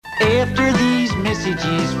After these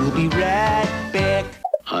messages, we'll be right back.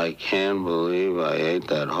 I can't believe I ate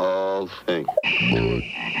that whole thing.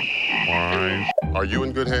 Are you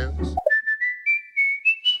in good hands?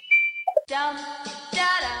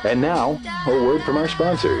 And now, a word from our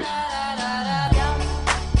sponsors.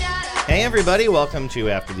 Hey everybody, welcome to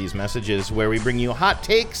After These Messages, where we bring you hot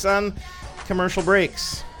takes on commercial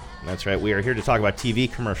breaks. That's right, we are here to talk about TV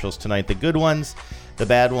commercials tonight. The good ones, the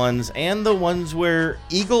bad ones, and the ones where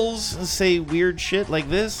eagles say weird shit like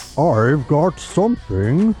this. I've got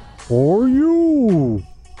something for you.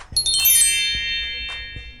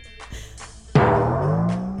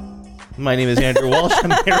 My name is Andrew Walsh.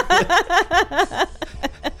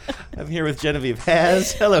 I'm here with Genevieve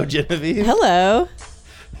Has. Hello, Genevieve. Hello.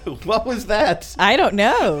 What was that? I don't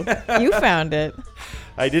know. You found it.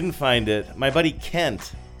 I didn't find it. My buddy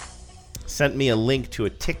Kent sent me a link to a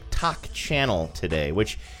TikTok channel today,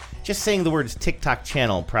 which just saying the words TikTok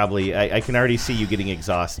channel, probably, I can already see you getting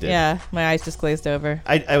exhausted. Yeah, my eyes just glazed over.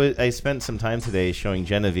 I spent some time today showing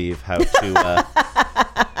Genevieve how to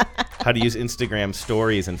how to use Instagram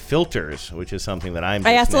stories and filters, which is something that I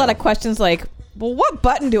asked a lot of questions like, well, what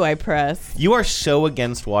button do I press? You are so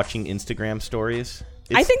against watching Instagram stories.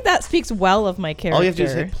 I think that speaks well of my character. All you have to do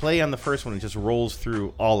is hit play on the first one and it just rolls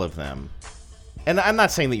through all of them. And I'm not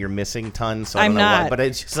saying that you're missing tons, so I don't know why, but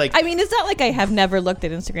it's just like... I mean, it's not like I have never looked at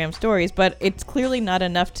Instagram stories, but it's clearly not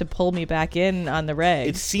enough to pull me back in on the regs.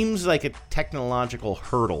 It seems like a technological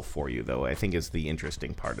hurdle for you, though, I think is the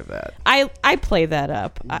interesting part of that. I play that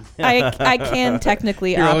up. I can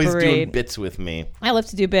technically You're operate... always doing bits with me. I love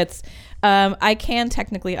to do bits. I can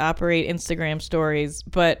technically operate Instagram stories,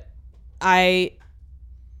 but I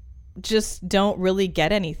just don't really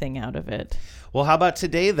get anything out of it. Well, how about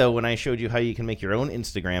today, though, when I showed you how you can make your own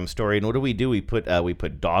Instagram story? And what do? We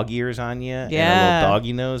put dog ears on you and a little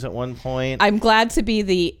doggy nose at one point. I'm glad to be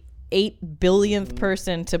the 8 billionth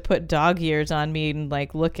person to put dog ears on me and,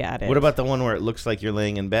 like, look at it. What about the one where it looks like you're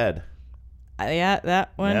laying in bed? Yeah,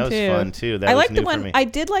 that one, too. That was fun, too. That I was like new the one, for me. I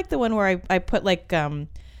did like the one where I put, like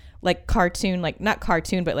cartoon, like not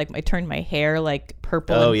cartoon, but like I turned my hair like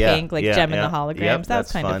purple and pink, like Gem and the Holograms. Yep, that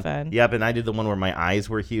was kind of fun. Yep, and I did the one where my eyes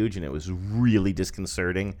were huge and it was really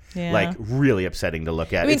disconcerting, like really upsetting to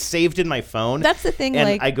look at. I mean, it's saved in my phone. That's the thing. And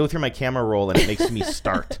like, I go through my camera roll and it makes me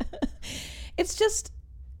start. It's just,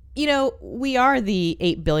 we are the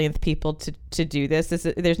 8 billionth people to do this.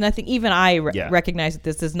 There's nothing, even I recognize that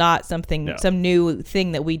this is not something, some new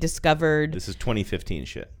thing that we discovered. This is 2015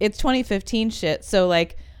 shit. It's 2015 shit. So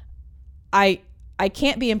like, I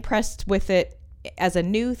can't be impressed with it as a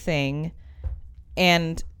new thing,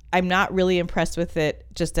 and I'm not really impressed with it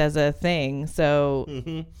just as a thing. So,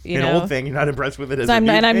 an old thing, you're not impressed with it as a new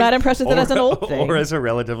thing? And I'm not impressed with it as an old thing. Or as a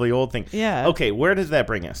relatively old thing. Yeah. Okay, where does that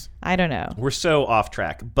bring us? I don't know. We're so off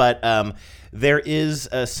track. But there is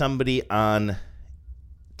somebody on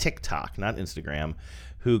TikTok, not Instagram,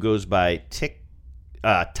 who goes by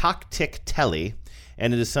Tok Telly.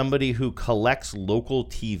 And it is somebody who collects local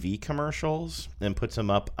TV commercials and puts them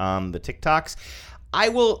up on the TikToks. I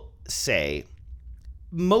will say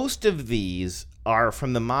most of these are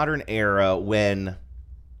from the modern era when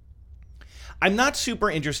I'm not super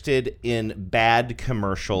interested in bad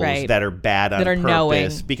commercials that are bad on purpose.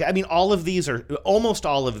 Knowing. Because I mean, almost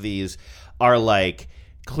all of these are like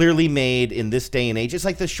clearly made in this day and age. It's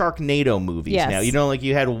like the Sharknado movies now. Like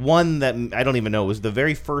you had one that I don't even know, it was the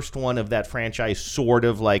very first one of that franchise, sort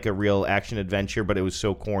of like a real action adventure, but it was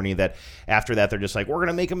so corny that after that they're just like, we're going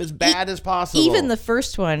to make them as bad as possible. Even the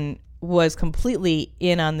first one was completely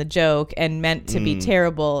in on the joke and meant to be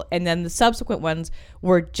terrible. And then the subsequent ones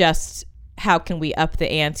were just, how can we up the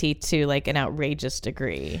ante to like an outrageous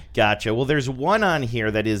degree? Gotcha. Well, there's one on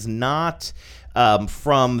here that is not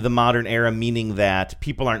from the modern era, meaning that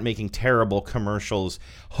people aren't making terrible commercials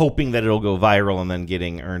hoping that it'll go viral and then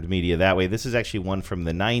getting earned media that way. This is actually one from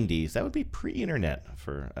the 90s. That would be pre-internet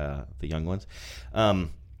for the young ones.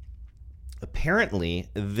 Apparently,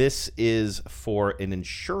 this is for an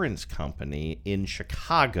insurance company in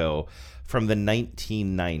Chicago from the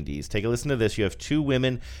 1990s. Take a listen to this. You have two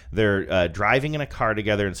women. They're driving in a car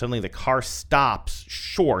together, and suddenly the car stops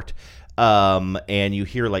short. And you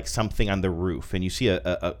hear like something on the roof, and you see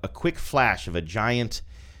a quick flash of a giant,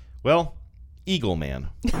 Eagle Man.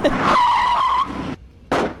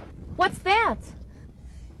 What's that?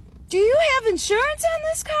 Do you have insurance on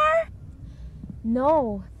this car?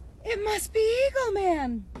 No. It must be Eagle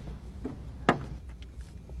Man.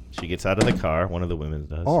 She gets out of the car. One of the women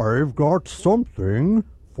does. I've got something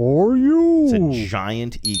for you. It's a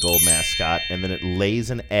giant eagle mascot, and then it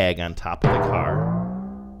lays an egg on top of the car.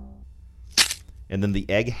 and then the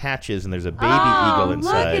egg hatches, and there's a baby eagle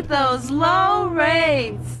inside. Look at those low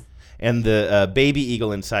rates. And the baby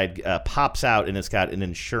eagle inside pops out, and it's got an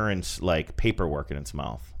insurance like paperwork in its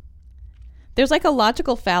mouth. There's like a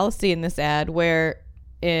logical fallacy in this ad where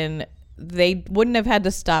they wouldn't have had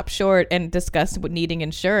to stop short and discuss needing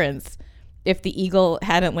insurance if the eagle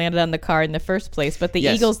hadn't landed on the car in the first place. But the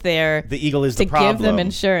eagle's there. The eagle is to the problem. give them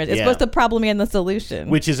insurance. It's both the problem and the solution.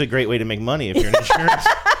 Which is a great way to make money if you're an insurance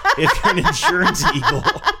if you're an insurance eagle.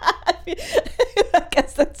 I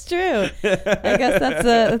guess that's true. I guess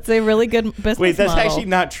that's a really good business Wait, that's model. actually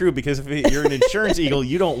not true, because if you're an insurance eagle,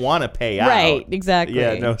 you don't want to pay out. Right, exactly.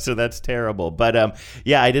 Yeah, no, so that's terrible. But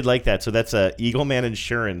yeah, I did like that. So that's Eagle Man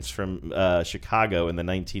Insurance from Chicago in the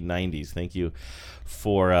 1990s. Thank you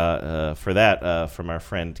for that from our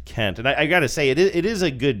friend Kent. And I got to say, it is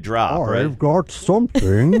a good drop, right? I've got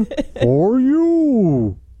something for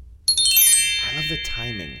you. I love the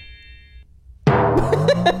timing.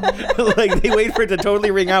 Like, they wait for it to totally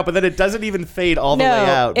ring out, but then it doesn't even fade all the way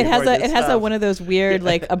out. It has a one of those weird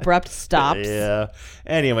like abrupt stops. Yeah.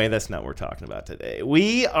 Anyway, that's not what we're talking about today.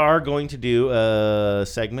 We are going to do a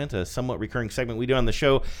segment, a somewhat recurring segment we do on the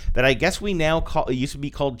show that I guess we now call, it used to be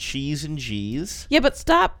called Cheese and G's. Yeah, but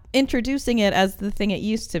stop introducing it as the thing it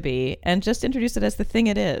used to be and just introduce it as the thing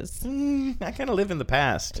it is. I kind of live in the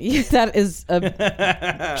past. That is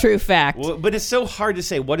a true fact. Well, but it's so hard to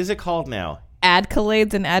say. What is it called now?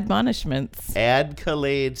 Adcolades and admonishments.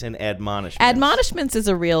 Adcolades and admonishments. Admonishments is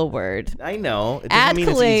a real word. I know. It doesn't mean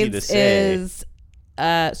it's easy to say. Is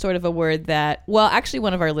sort of a word that, well, actually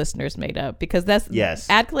one of our listeners made up, because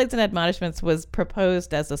Adcolades and admonishments was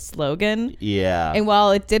proposed as a slogan. Yeah. And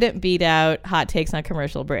while it didn't beat out hot takes on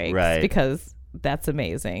commercial breaks, right, because that's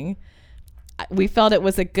amazing, we felt it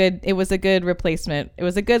was a good replacement. It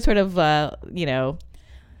was a good sort of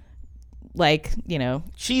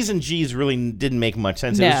Cheese and G's really didn't make much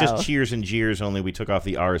sense. No. It was just cheers and jeers, only we took off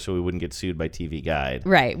the R so we wouldn't get sued by TV Guide.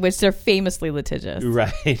 Right, which they're famously litigious.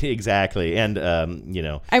 Right, exactly. And,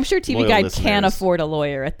 I'm sure TV Guide can't afford a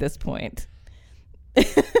lawyer at this point.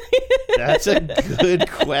 That's a good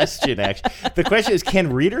question, actually. The question is,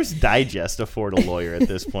 can Reader's Digest afford a lawyer at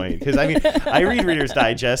this point? Because, I mean, I read Reader's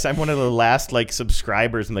Digest. I'm one of the last,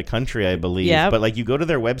 subscribers in the country, I believe. Yep. But, you go to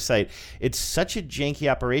their website, it's such a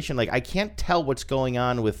janky operation. I can't tell what's going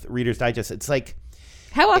on with Reader's Digest. It's like...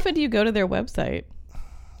 How often do you go to their website?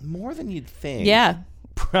 More than you'd think. Yeah.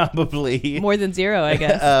 Probably. More than zero, I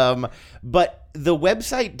guess. But the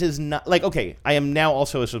website does not... okay, I am now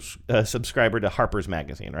also a subscriber to Harper's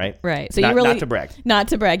Magazine, right? Right. So you really... Not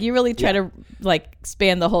to brag. You really try to,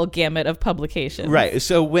 span the whole gamut of publications. Right.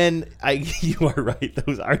 So when you are right.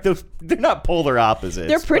 They're not polar opposites.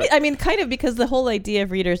 They're pretty... kind of, because the whole idea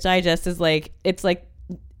of Reader's Digest is, it's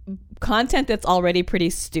content that's already pretty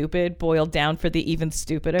stupid boiled down for the even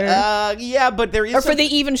stuper. Yeah, but there is... Or for the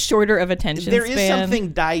even shorter of attention there span. There is something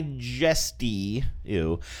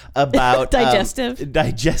about...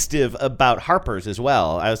 digestive about Harper's as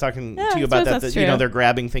well. I was talking to you about that they're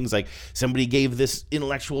grabbing things like somebody gave this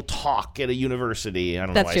intellectual talk at a university. I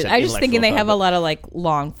don't know why I said I was just thinking they have a lot of,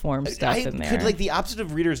 long form stuff in there. Could, the opposite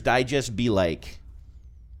of Reader's Digest be,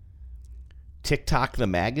 TikTok the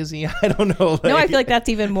magazine? I don't know. No, I feel like that's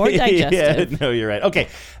even more digestive. Yeah, no, you're right. Okay.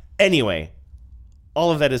 Anyway,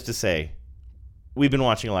 all of that is to say, we've been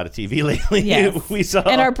watching a lot of TV lately. Yes. We saw,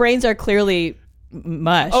 and our brains are clearly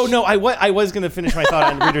mush. Oh no, I was going to finish my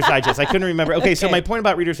thought on Reader's Digest. I couldn't remember. Okay, so my point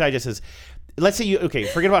about Reader's Digest is, let's say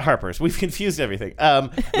forget about Harper's. We've confused everything.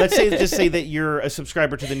 Let's say that you're a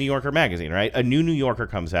subscriber to the New Yorker magazine, right? A new New Yorker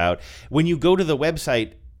comes out. When you go to the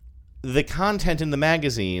website, the content in the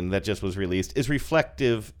magazine that just was released is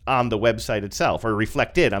reflective on the website itself, or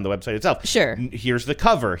reflected on the website itself. Sure. Here's the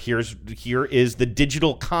cover. Here is the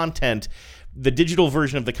digital content, the digital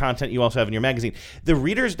version of the content you also have in your magazine. The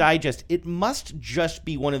Reader's Digest, it must just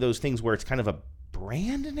be one of those things where it's kind of a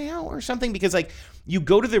brand now or something, because you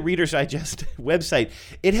go to the Reader's Digest website,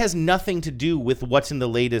 it has nothing to do with what's in the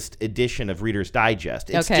latest edition of Reader's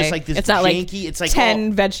Digest. It's just this it's not janky, it's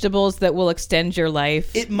 10 vegetables that will extend your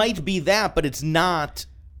life. It might be that, but it's not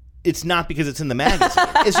because it's in the magazine.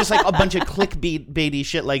 It's just a bunch of clickbaity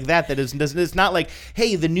shit like that it's not like,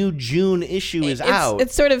 hey, the new June issue is out.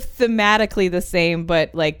 It's sort of thematically the same,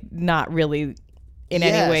 but not really in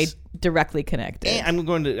any way directly connected. And I'm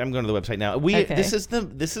going to the website now. Okay. This is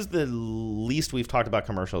the least we've talked about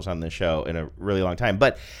commercials on this show in a really long time.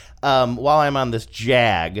 But while I'm on this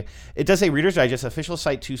jag, it does say Reader's Digest official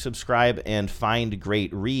site to subscribe and find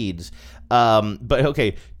great reads. But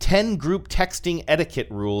okay, 10 group texting etiquette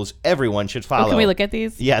rules everyone should follow. Can we look at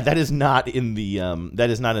these? Yeah, that is not in the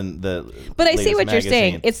But I see what magazine. you're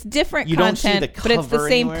saying. It's different you content, don't see the but it's the cover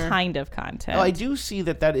same anywhere. kind of content. Oh, I do see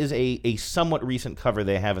that is a somewhat recent cover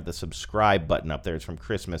they have at the subscribe button up there. It's from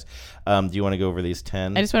Christmas. Do you want to go over these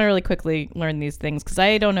 10? I just want to really quickly learn these things because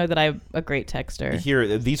I don't know that I'm a great texter.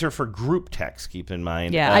 Here, these are for group text, keep in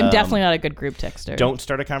mind. Yeah, I'm definitely not a good group texter. Don't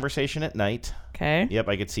start a conversation at night. Okay. Yep,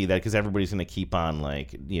 I could see that because everybody's going to keep on,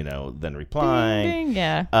 then replying. Ding, ding,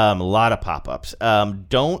 yeah. A lot of pop-ups.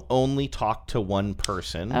 Don't only talk to one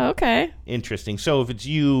person. Oh, okay. Interesting. So if it's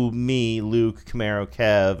you, me, Luke, Camaro,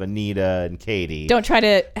 Kev, Anita, and Katie. Don't try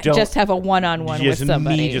to just have a one-on-one with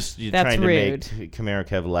somebody. Me just That's trying rude. to make Camaro,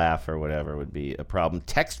 Kev laugh or whatever would be a problem.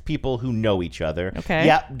 Text people who know each other. Okay.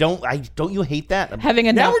 Yeah, don't you hate that?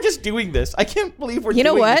 Now we're just doing this. I can't believe we're doing You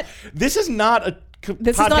know what? This is not a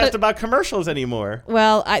podcast about commercials anymore.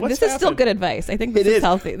 Well, this is still good advice. I think this is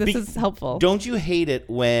healthy. This is helpful. Don't you hate it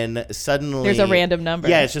when suddenly there's a random number?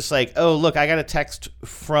 Yeah, it's just like, oh, look, I got a text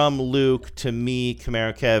from Luke to me,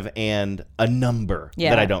 Camaro, Kev, and a number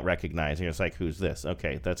that I don't recognize. And you're just like, who's this?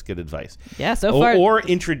 Okay, that's good advice. Yeah, so far. Or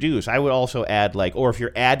introduce. I would also add or if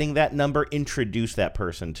you're adding that number, introduce that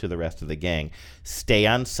person to the rest of the gang. Stay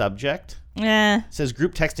on subject. It says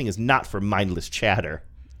group texting is not for mindless chatter.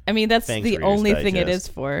 I mean, that's Thanks, the Reader's only thing it Digest.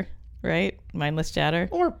 is for, right? Mindless chatter.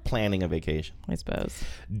 Or planning a vacation. I suppose.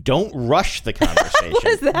 Don't rush the conversation. What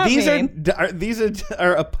does that mean? These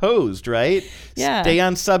are opposed, right? Yeah. Stay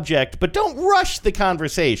on subject, but don't rush the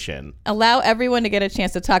conversation. Allow everyone to get a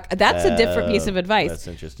chance to talk. That's a different piece of advice. That's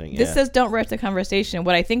interesting. This yeah. says don't rush the conversation.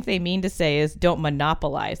 What I think they mean to say is don't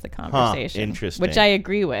monopolize the conversation. Interesting. Which I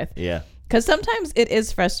agree with. Yeah. Because sometimes it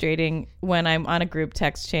is frustrating when I'm on a group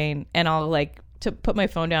text chain and I'll to put my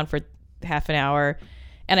phone down for half an hour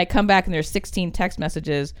and I come back and there's 16 text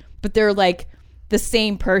messages, but they're the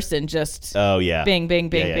same person just bing, bing,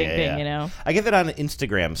 bing, you know? I get that on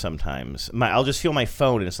Instagram sometimes. I'll just feel my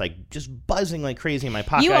phone and it's just buzzing like crazy in my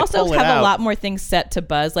pocket. You also I pull it have out. a lot more things set to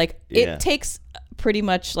buzz. It takes pretty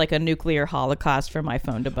much like a nuclear holocaust for my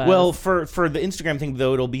phone to buzz. Well, for the Instagram thing,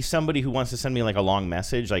 though, it'll be somebody who wants to send me a long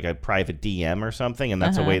message, like a private DM or something, and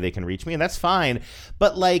that's a way they can reach me, and that's fine.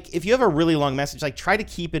 But if you have a really long message, try to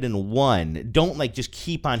keep it in one. Don't just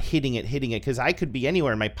keep on hitting it, because I could be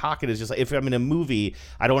anywhere. My pocket is just if I'm in a movie,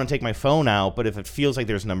 I don't want to take my phone out, but if it feels like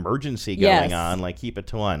there's an emergency going on, keep it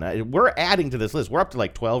to one. We're adding to this list. We're up to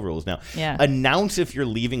 12 rules now. Yeah. Announce if you're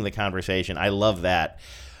leaving the conversation. I love that.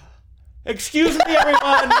 Excuse me,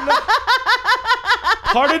 everyone.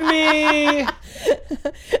 Pardon me.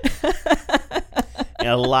 And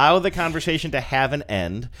allow the conversation to have an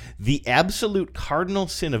end. The absolute cardinal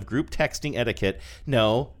sin of group texting etiquette.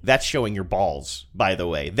 No, that's showing your balls, by the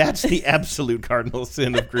way. That's the absolute cardinal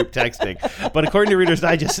sin of group texting. But according to Reader's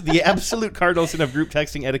Digest, the absolute cardinal sin of group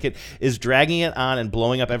texting etiquette is dragging it on and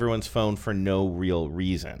blowing up everyone's phone for no real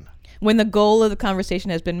reason. When the goal of the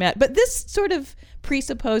conversation has been met. But this sort of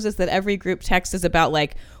presupposes that every group text is about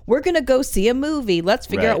we're going to go see a movie. Let's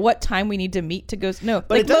figure out what time we need to meet to go. No,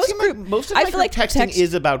 but it does seem most of my group texting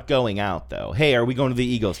is about going out, though. Hey, are we going to the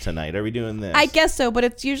Eagles tonight? Are we doing this? I guess so, but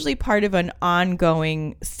it's usually part of an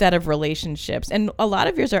ongoing set of relationships. And a lot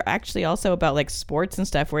of yours are actually also about sports and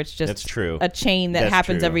stuff where it's just That's true. a chain that That's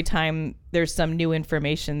happens true. every time there's some new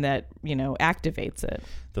information that, activates it.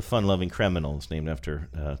 The Fun-Loving Criminals, named after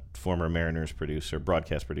former Mariners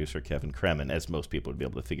broadcast producer Kevin Kremen, as most people would be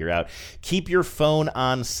able to figure out. Keep your phone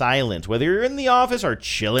on silent, whether you're in the office or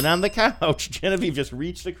chilling on the couch. Genevieve just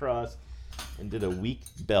reached across and did a weak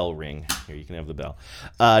bell ring. Here, you can have the bell.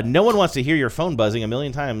 No one wants to hear your phone buzzing a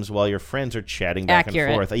million times while your friends are chatting back and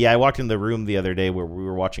forth. Yeah, I walked in the room the other day where we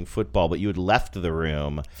were watching football, but you had left the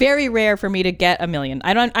room. Very rare for me to get a million.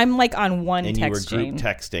 I'm on one and text you were chain. group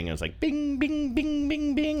texting. It was bing, bing, bing,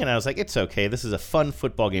 bing, bing. And I was like, it's okay. This is a fun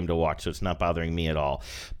football game to watch, so it's not bothering me at all.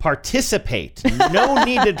 Participate. No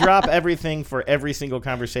need to drop everything for every single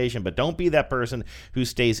conversation, but don't be that person who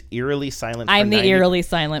stays eerily silent for I'm the 90 eerily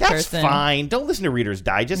silent person. That's fine. Don't listen to Reader's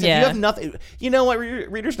Digest. Yeah. If you have nothing, you know what,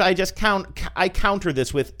 Reader's Digest I counter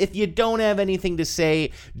this with, if you don't have anything to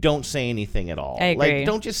say, don't say anything at all. I agree.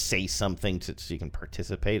 Don't just say something so you can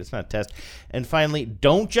participate. It's not a test. And finally,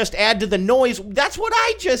 don't just add to the noise. That's what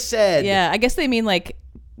I just said. Yeah, I guess they mean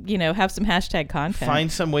have some hashtag content.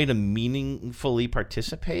 Find some way to meaningfully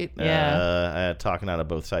participate. Yeah. Talking out of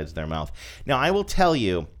both sides of their mouth. Now, I will tell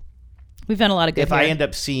you, We've done a lot of good if here. I end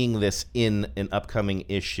up seeing this in an upcoming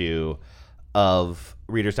issue of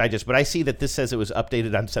Reader's Digest, but I see that this says it was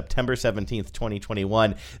updated on September 17th,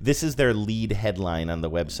 2021. This is their lead headline on the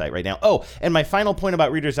website right now. Oh, and my final point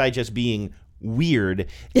about Reader's Digest being weird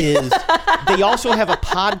is they also have a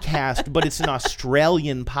podcast, but it's an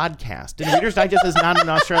Australian podcast. And Reader's Digest is not an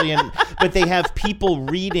Australian, but they have people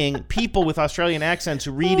with Australian accents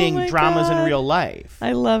reading dramas in real life.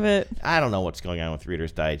 I love it. I don't know what's going on with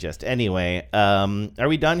Reader's Digest. Anyway, are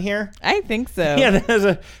we done here? I think so. Yeah,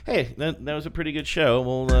 that was a pretty good show.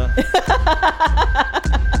 We'll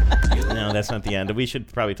no, that's not the end. We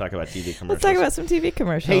should probably talk about TV commercials. Let's talk about some TV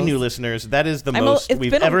commercials. Hey, new listeners, that is the most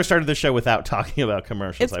we've ever started the show without talking about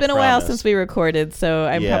commercials. It's been a while since we recorded, so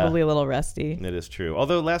I'm probably a little rusty. It is true.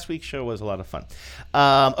 Although last week's show was a lot of fun.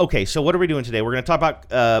 Okay, so what are we doing today? We're going to talk about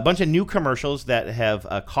a bunch of new commercials that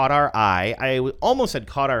have caught our eye. I almost said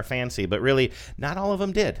caught our fancy, but really not all of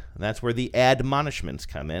them did. And that's where the admonishments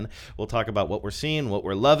come in. We'll talk about what we're seeing, what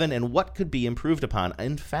we're loving, and what could be improved upon.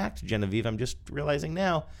 In fact, Genevieve, I'm just realizing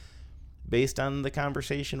now, based on the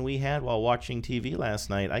conversation we had while watching TV last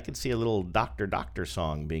night, I could see a little Dr. Doctor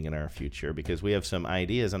song being in our future because we have some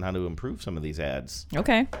ideas on how to improve some of these ads.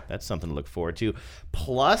 Okay. That's something to look forward to.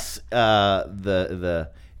 Plus, the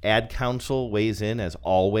ad council weighs in, as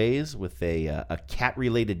always, with a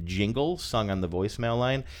cat-related jingle sung on the voicemail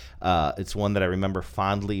line. It's one that I remember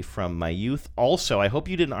fondly from my youth. Also, I hope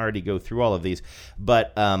you didn't already go through all of these,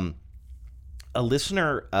 but a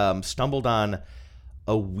listener stumbled on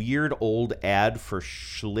a weird old ad for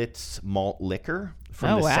Schlitz malt liquor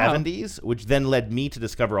from the 70s, which then led me to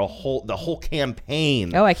discover the whole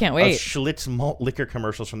campaign. Oh, I can't wait. Of Schlitz malt liquor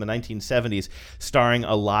commercials from the 1970s, starring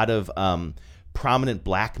a lot of prominent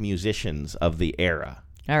black musicians of the era.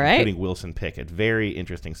 All right. Including Wilson Pickett. Very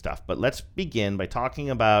interesting stuff. But let's begin by talking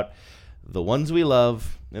about the ones we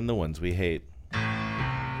love and the ones we hate. It's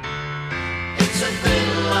a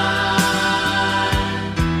thin line.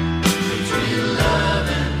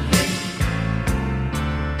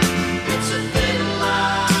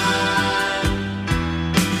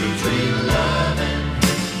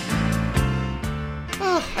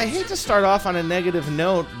 I hate to start off on a negative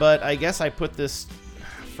note, but I guess I put this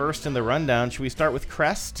first in the rundown. Should we start with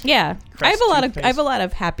Crest? Yeah, Crest I have a lot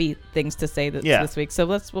of happy things to say this week. So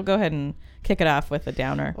we'll go ahead and kick it off with a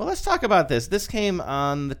downer. Well, let's talk about this. This came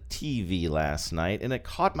on the TV last night, and it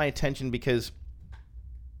caught my attention because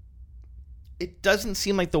it doesn't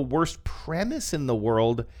seem like the worst premise in the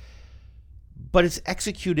world, but it's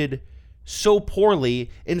executed so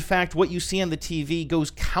poorly. In fact, what you see on the TV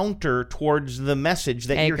goes counter towards the message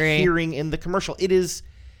that you're hearing in the commercial. It is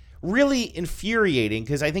really infuriating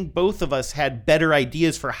because I think both of us had better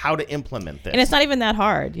ideas for how to implement this. And it's not even that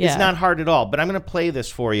hard. Yeah. It's not hard at all, but I'm going to play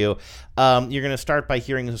this for you. You're going to start by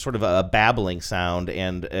hearing sort of a babbling sound,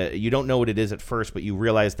 and you don't know what it is at first, but you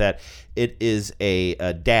realize that it is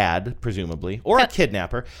a dad, presumably, or a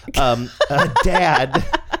kidnapper. A dad...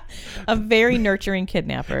 A very nurturing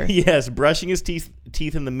kidnapper. Yes, brushing his teeth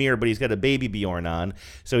in the mirror, but he's got a Baby Bjorn on.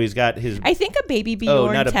 So he's got his... I think a Baby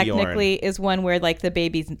Bjorn technically is one where like the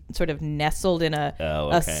baby's sort of nestled in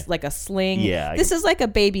like a sling. Yeah. This is like a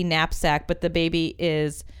baby knapsack, but the baby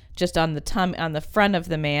is just on the front of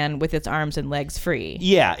the man with its arms and legs free.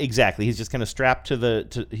 Yeah, exactly. He's just kind of strapped to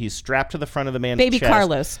the front of the man's Baby chest.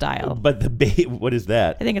 Carlos style. But the baby, what is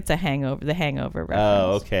that? I think it's the Hangover reference.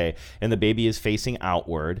 Oh, okay. And the baby is facing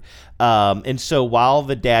outward. And so while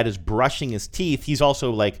the dad is brushing his teeth, he's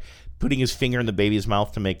also like putting his finger in the baby's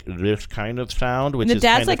mouth to make this kind of sound, which is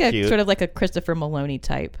kind of cute. The dad's like sort of like a Christopher Maloney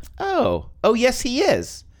type. Oh, yes, he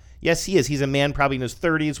is. Yes, he is. He's a man probably in his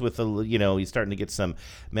 30s with he's starting to get some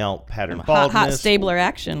male pattern baldness. Hot Stabler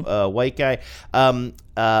action. White guy.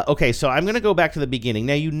 Okay, so I'm going to go back to the beginning.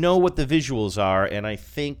 Now, you know what the visuals are, and I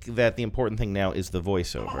think that the important thing now is the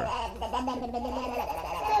voiceover.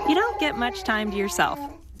 You don't get much time to yourself.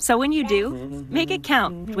 So when you do, make it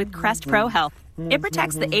count with Crest Pro Health. It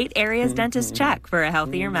protects the 8 areas dentists check for a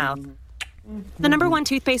healthier mouth. The #1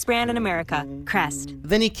 toothpaste brand in America, Crest.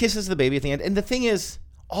 Then he kisses the baby at the end, and the thing is,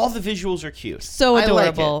 all the visuals are cute. So adorable. I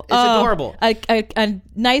like it. It's adorable. A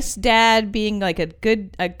nice dad being like a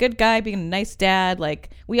good guy being a nice dad.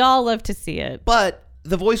 Like, we all love to see it. But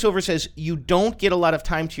the voiceover says you don't get a lot of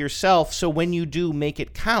time to yourself, so when you do, make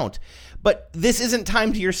it count. But this isn't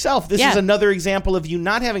time to yourself. This is another example of you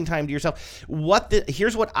not having time to yourself.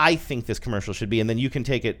 Here's what I think this commercial should be, and then you can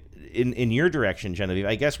take it in your direction, Genevieve.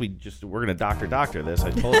 I guess we're going to doctor this.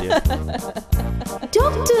 I told you.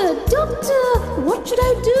 Doctor, what should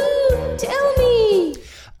I do? Tell me.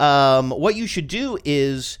 What you should do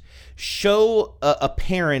is show a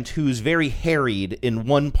parent who's very harried in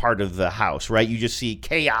one part of the house, right? You just see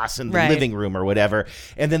chaos in the living room or whatever.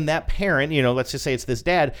 And then that parent, let's just say it's this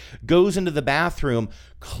dad, goes into the bathroom,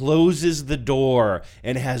 closes the door,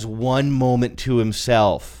 and has one moment to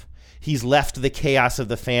himself. He's left the chaos of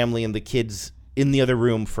the family and the kids in the other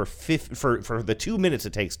room for the 2 minutes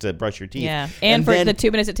it takes to brush your teeth. Yeah, and for the 2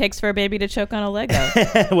 minutes it takes for a baby to choke on a Lego.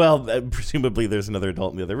 Well, presumably there's another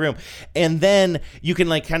adult in the other room. And then you can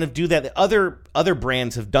kind of do that. Other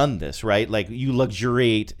brands have done this, right? Like you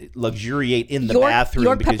luxuriate in the bathroom.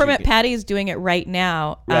 York Peppermint Patty is doing it right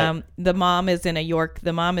now. Right. The mom is in a York.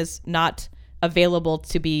 The mom is not available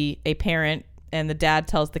to be a parent. And the dad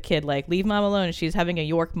tells the kid, leave mom alone. And she's having a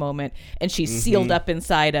York moment. And she's sealed up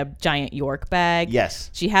inside a giant York bag. Yes.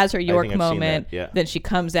 She has her York I've moment. seen that, yeah. Then she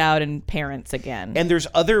comes out and parents again. And there's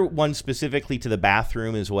other ones specifically to the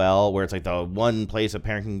bathroom as well, where it's the one place a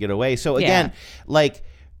parent can get away. So again,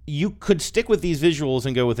 you could stick with these visuals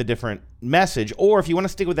and go with a different message. Or if you want to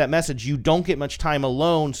stick with that message, you don't get much time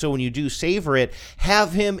alone. So when you do savor it,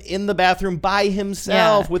 have him in the bathroom by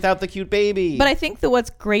himself without the cute baby. But I think that what's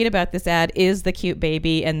great about this ad is the cute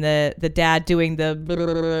baby and the dad doing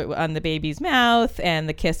the on the baby's mouth and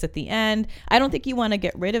the kiss at the end. I don't think you want to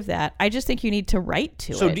get rid of that. I just think you need to write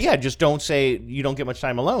to it. So yeah, just don't say you don't get much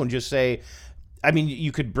time alone. Just say,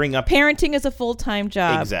 you could bring up parenting is a full-time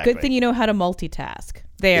job. Exactly. Good thing you know how to multitask.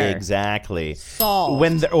 There. Exactly. Solved.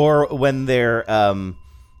 When they're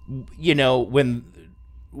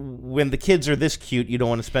when the kids are this cute, you don't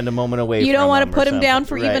want to spend a moment away. You don't want to put them them down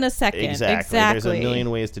for even a second. Exactly. There's a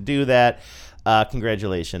million ways to do that.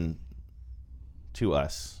 Congratulations to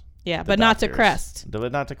us. Yeah, but not to Crest.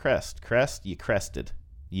 But not to Crest. Crest, you crested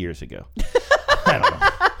years ago. I don't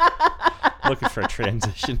know. Looking for a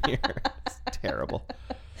transition here. It's terrible.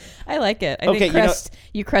 I like it. I think Crest,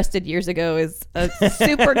 you crested years ago is a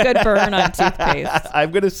super good burn on toothpaste.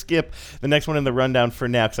 I'm going to skip the next one in the rundown for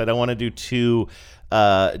now because I don't want to do two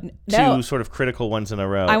sort of critical ones in a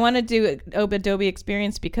row. I want to do Adobe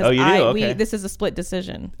Experience because this is a split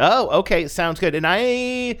decision. Oh, okay. Sounds good. And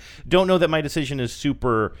I don't know that my decision is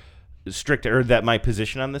super strict or that my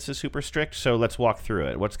position on this is super strict. So let's walk through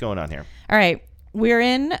it. What's going on here? All right. We're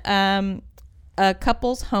in a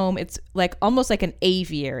couple's home. It's almost like an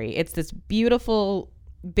aviary. It's this beautiful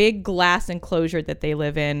big glass enclosure that they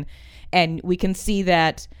live in. And we can see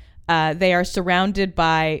that they are surrounded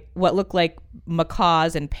by what look like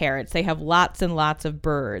macaws and parrots. They have lots and lots of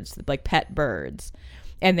birds, like pet birds.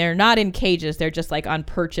 And they're not in cages. They're just on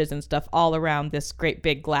perches and stuff all around this great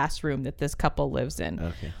big glass room that this couple lives in.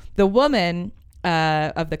 Okay. The woman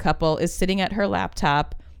of the couple is sitting at her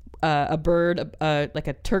laptop. A bird, like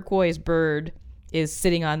a turquoise bird, is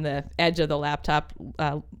sitting on the edge of the laptop,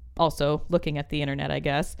 also looking at the internet, I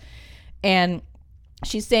guess. And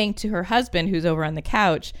she's saying to her husband, who's over on the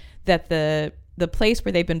couch, that the place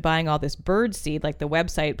where they've been buying all this bird seed, like the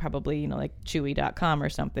website, probably, like Chewy.com or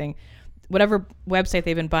something, whatever website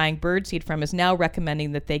they've been buying bird seed from is now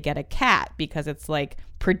recommending that they get a cat because it's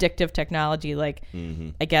predictive technology.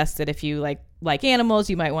 I guess that if you like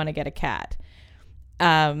animals, you might want to get a cat.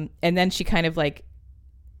 And then she kind of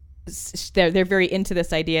they're very into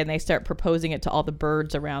this idea and they start proposing it to all the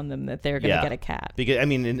birds around them that they're going to get a cat. Because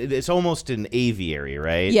it's almost an aviary,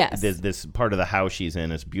 right? Yes. This part of the house she's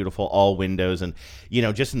in is beautiful, all windows. And,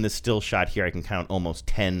 just in this still shot here, I can count almost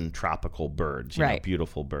 10 tropical birds, you know,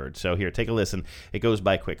 beautiful birds. So here, take a listen. It goes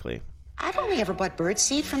by quickly. I've only ever bought bird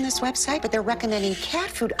seed from this website, but they're recommending cat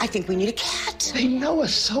food. I think we need a cat. They know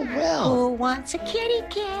us so well. Who wants a kitty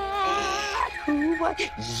cat?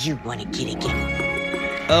 You want a kitty cat?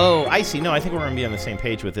 Oh, I see. No, I think we're going to be on the same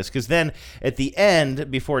page with this because then at the end,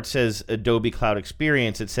 before it says Adobe Cloud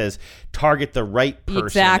Experience, it says target the right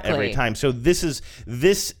person every time. So this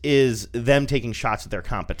is them taking shots at their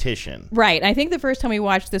competition. Right. I think the first time we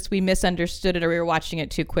watched this, we misunderstood it or we were watching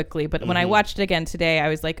it too quickly. But when I watched it again today, I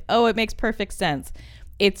was like, oh, it makes perfect sense.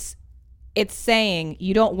 It's saying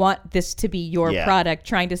you don't want this to be your product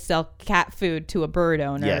trying to sell cat food to a bird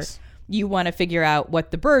owner. Yes. You want to figure out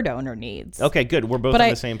what the bird owner needs. Okay, good. We're both on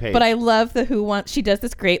the same page. But I love the who wants. She does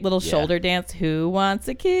this great little shoulder dance. Who wants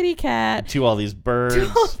a kitty cat? To all these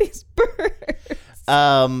birds.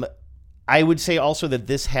 I would say also that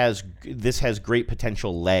this has great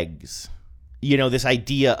potential legs. This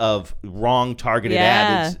idea of wrong targeted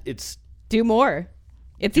ad. It's do more.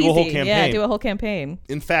 It's do easy. A whole campaign. Yeah, do a whole campaign.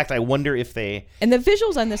 In fact, I wonder if they and the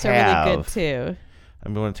visuals on this are really good too.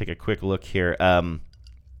 I'm going to take a quick look here.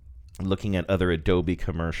 Looking at other Adobe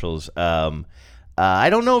commercials, I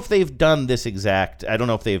don't know if they've done this exact. I don't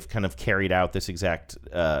know if they've kind of carried out this exact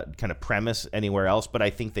kind of premise anywhere else, but I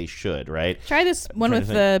think they should. Right? Try this one with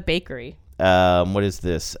the bakery. What is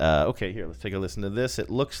this? Okay, here, let's take a listen to this. It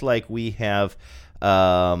looks like we have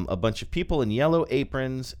a bunch of people in yellow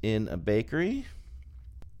aprons in a bakery.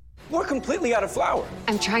 We're completely out of flour.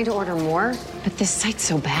 I'm trying to order more, but this site's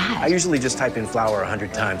so bad. I usually just type in flour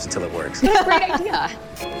 100 times until it works. What a great idea.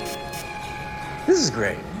 This is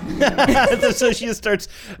great. So she just starts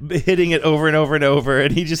hitting it over and over and over,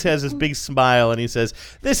 and he just has this big smile, and he says,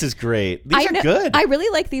 "This is great. These are good." I really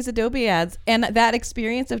like these Adobe ads, and that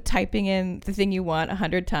experience of typing in the thing you want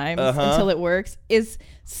 100 times until it works is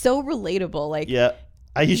so relatable. Like, yeah.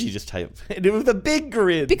 I usually just type it with a big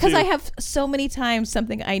grid. Because too. I have so many times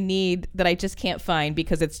something I need that I just can't find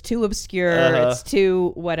because it's too obscure, it's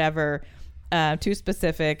too whatever, too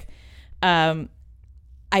specific. I'll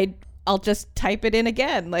just type it in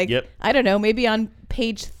again. Like, I don't know, maybe on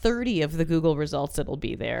page 30 of the Google results it'll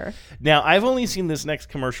be there. Now, I've only seen this next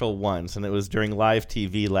commercial once, and it was during live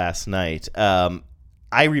TV last night.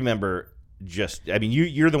 I remember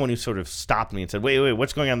you're the one who sort of stopped me and said, wait,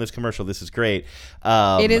 what's going on in this commercial? This is great.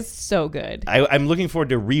 It is so good. I'm looking forward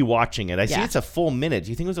to rewatching it. I see it's a full minute. Do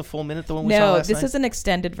you think it was a full minute, the one we saw last night? No, this is an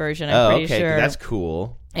extended version, I'm pretty sure. That's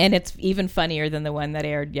cool. And it's even funnier than the one that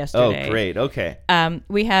aired yesterday. Oh, great. Okay.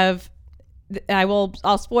 We have,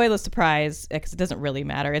 I'll spoil a surprise because it doesn't really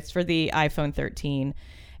matter. It's for the iPhone 13.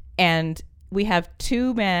 And we have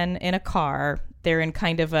two men in a car. They're in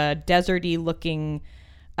kind of a deserty looking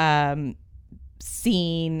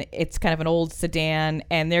scene. It's kind of an old sedan,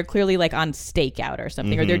 and they're clearly like on stakeout or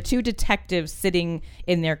something. Or they're two detectives sitting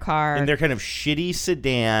in their car. In their kind of shitty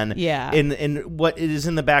sedan. Yeah. And what it is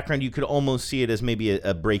in the background, you could almost see it as maybe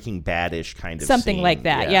a Breaking Bad-ish kind of something scene. like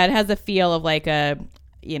that. Yeah, it has a feel of like a,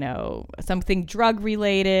 something drug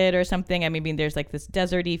related or something. I mean, there's like this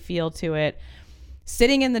deserty feel to it.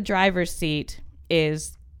 Sitting in the driver's seat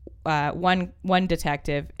is one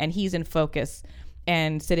detective, and he's in focus.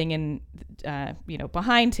 And sitting in,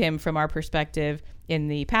 behind him from our perspective in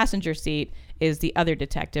the passenger seat is the other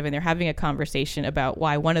detective, and they're having a conversation about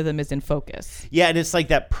why one of them is in focus. Yeah, and it's like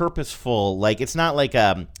that purposeful, like it's not like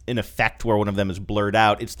an effect where one of them is blurred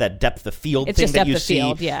out. It's that depth of field thing that you see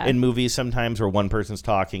in movies sometimes where one person's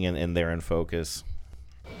talking and they're in focus.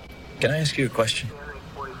 Can I ask you a question?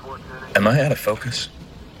 Am I out of focus?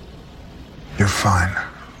 You're fine.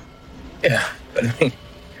 Yeah, but I mean,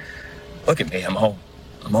 look at me, I'm all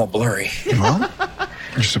blurry. Well,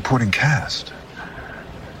 you're supporting cast.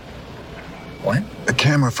 What? The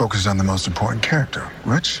camera focuses on the most important character,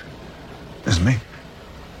 which is me.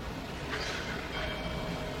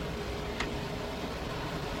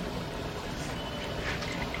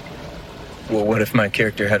 Well, what if my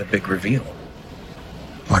character had a big reveal?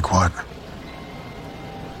 Like what?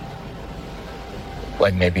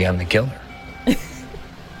 Like maybe I'm the killer.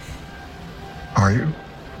 Are you?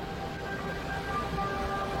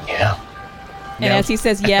 Yeah. And as he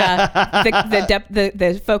says,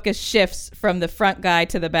 the focus shifts from the front guy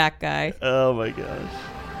to the back guy. Oh my gosh.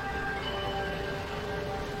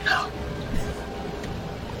 No.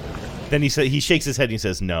 Then he shakes his head and he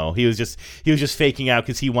says no. He was just faking out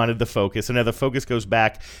because he wanted the focus. And now the focus goes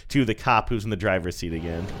back to the cop who's in the driver's seat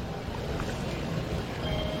again.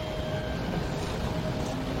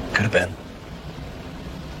 Could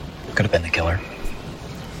have been the killer.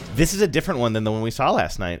 This is a different one than the one we saw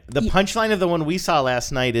last night. The punchline of the one we saw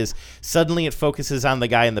last night is suddenly it focuses on the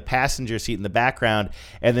guy in the passenger seat in the background,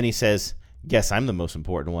 and then he says, "Guess I'm the most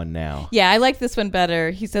important one now." Yeah, I like this one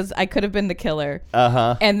better. He says, "I could have been the killer."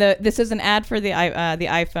 And this is an ad for the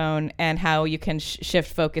iPhone and how you can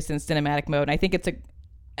shift focus in cinematic mode. And I think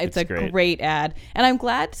it's a great ad, and I'm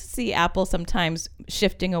glad to see Apple sometimes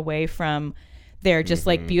shifting away from their just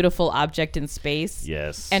like beautiful object in space,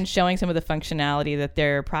 and showing some of the functionality that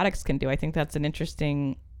their products can do. I think that's an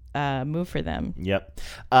interesting move for them. Yep.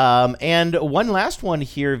 And one last one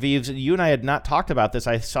here, Vives. You and I had not talked about this.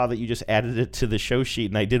 I saw that you just added it to the show sheet,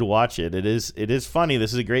 and I did watch it. It is funny.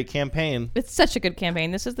 This is a great campaign. It's such a good campaign.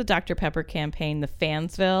 This is the Dr. Pepper campaign, the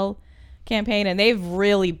Fansville campaign, and they've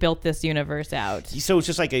really built this universe out. So it's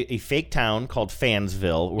just like a fake town called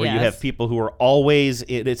Fansville, where you have people who are always,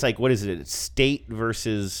 it's like, what is it? It's state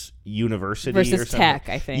versus university versus or something. Tech,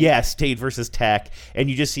 I think. Yeah, state versus tech,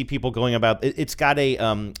 and you just see people going about. It's got a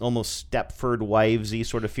almost Stepford Wivesy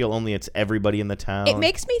sort of feel, only it's everybody in the town. It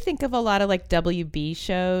makes me think of a lot of like WB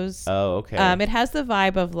shows. Oh, okay. It has the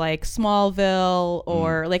vibe of like Smallville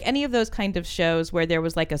or like any of those kind of shows where there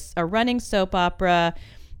was like a running soap opera,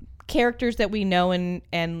 characters that we know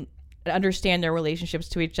and understand their relationships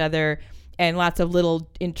to each other, and lots of little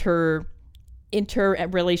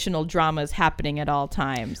interrelational dramas happening at all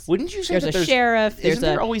times. Wouldn't you say there's that a sheriff? Isn't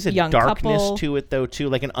there always a young darkness couple to it though too,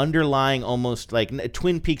 like an underlying almost like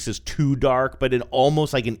Twin Peaks is too dark, but an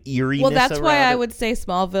almost like an eeriness. Well, that's why I it. would say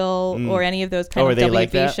Smallville or any of those kind of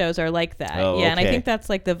WB like shows are like that. Oh, yeah, and I okay. think that's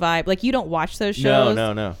like the vibe. Like you don't watch those shows.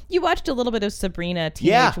 No. You watched a little bit of Sabrina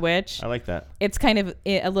Teenage Witch. I like that. It's kind of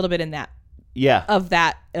a little bit in that. Yeah. Of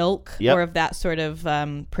that ilk Yep. or of that sort of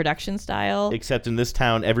production style. Except in this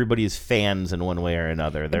town, everybody is fans in one way or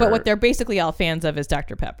another. But what they're basically all fans of is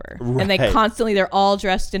Dr. Pepper. Right. And they're all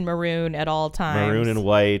dressed in maroon at all times. Maroon and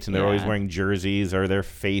white, and they're always wearing jerseys or their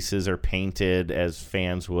faces are painted as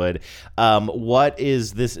fans would. What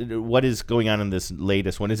is this? What is going on in this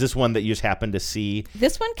latest one? Is this one that you just happened to see?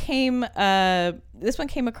 This one came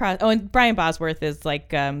across. Oh, and Brian Bosworth is like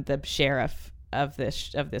the sheriff of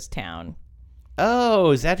this town. Oh,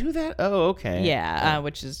 is that who that? Oh, okay. Yeah,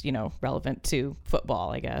 which is relevant to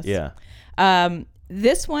football, I guess. Yeah.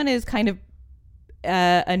 This one is kind of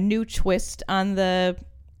a new twist on the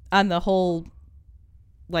whole,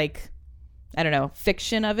 like, I don't know,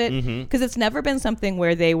 fiction of it, because it's never been something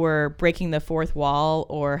where they were breaking the fourth wall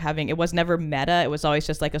or it was never meta. It was always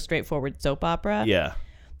just like a straightforward soap opera. Yeah.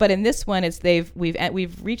 But in this one,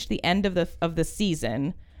 we've reached the end of the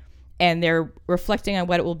season. And they're reflecting on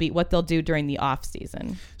what they'll do during the off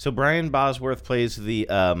season. So Brian Bosworth plays the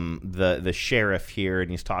sheriff here, and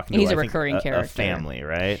he's talking to he's a recurring character, a family,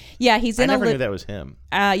 right? Yeah, he's in. I never knew that was him.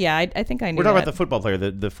 Yeah, I think I knew. We're talking about the football player,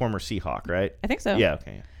 the former Seahawk, right? I think so. Yeah.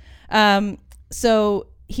 Okay. So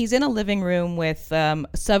he's in a living room with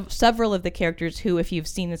several of the characters who, if you've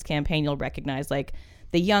seen this campaign, you'll recognize, like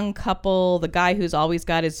the young couple, the guy who's always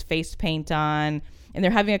got his face paint on. And they're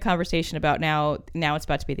having a conversation about now it's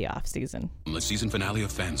about to be the off season. The season finale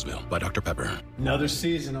of Fansville by Dr. Pepper. Another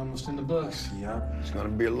season almost in the books. Yep, it's gonna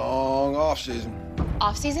be a long off season.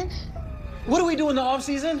 Off season? What do we do in the off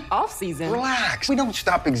season? Off season? Relax. We don't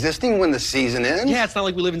stop existing when the season ends. Yeah, it's not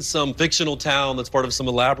like we live in some fictional town that's part of some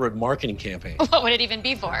elaborate marketing campaign. What would it even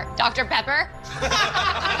be for? Dr. Pepper?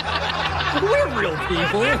 We're real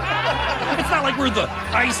people. It's not like we're the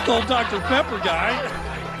ice cold Dr. Pepper guy.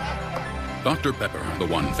 Dr. Pepper, the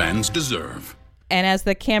one fans deserve. And as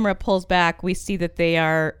the camera pulls back, we see that they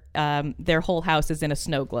are their whole house is in a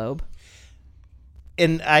snow globe.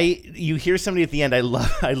 And you hear somebody at the end. I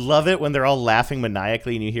love it when they're all laughing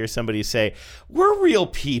maniacally, and you hear somebody say, "We're real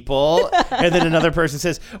people," and then another person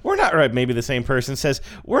says, "We're not." Or maybe the same person says,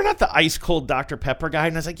 "We're not the ice cold Dr. Pepper guy."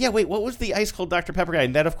 And I was like, "Yeah, wait, what was the ice cold Dr. Pepper guy?"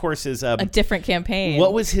 And that, of course, is a different campaign.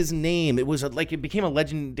 What was his name? It was it became a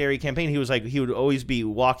legendary campaign. He would always be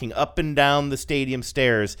walking up and down the stadium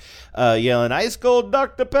stairs, yelling, "Ice cold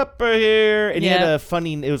Dr. Pepper here!" And he had a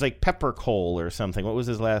funny. It was like Pepper Cole or something. What was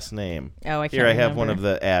his last name? Oh, I can't Here, I have remember. one of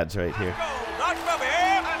the ads right here. I've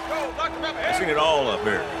seen it all up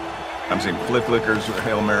here. I've seen flip flickers,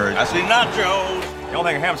 Hail Mary. I seen nachos. The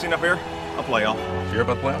only thing I haven't seen up here, a playoff. You hear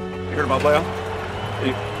about playoff? You heard about playoff?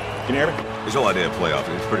 Can you hear me? This whole idea of playoff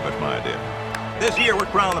is pretty much my idea. This year, we're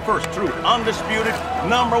crowning the first true, undisputed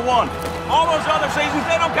 #1. All those other seasons,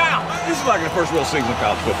 they don't count. This is like the first real season of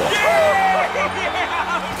college football.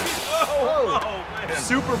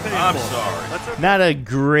 Super painful. I'm sorry. Not a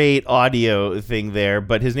great audio thing there,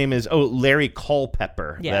 but his name is Larry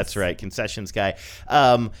Culpepper. Yes. That's right, concessions guy.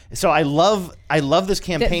 So I love this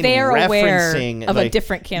campaign. They're referencing aware of a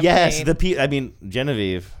different campaign. Yes,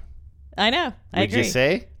 Genevieve. I know. I agree. Would you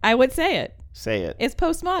say? I would say it. Say it. It's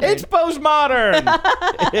postmodern. It's postmodern.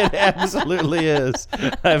 It absolutely is.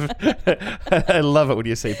 I love it when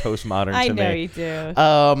you say postmodern. I to know me.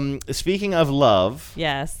 you do. Speaking of love,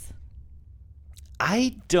 yes.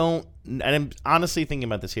 I don't, and I'm honestly thinking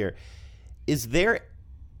about this here. Is there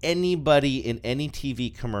anybody in any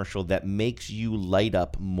TV commercial that makes you light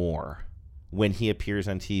up more when he appears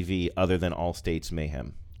on TV other than Allstate's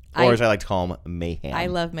Mayhem? Or as I like to call him, Mayhem. I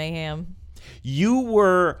love Mayhem. You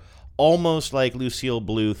were almost like Lucille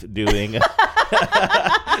Bluth doing Gene!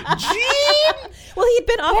 Well, he'd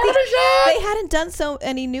been off they hadn't done so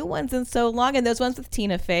any new ones in so long, and those ones with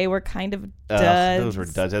Tina Fey were kind of duds. Those were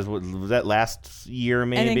duds. Was that last year,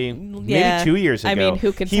 maybe? Yeah. Maybe 2 years ago. I mean,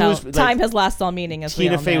 who can tell? Time has lost all meaning, as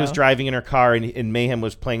Tina we all Fey know. was driving in her car, and Mayhem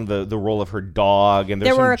was playing the role of her dog, and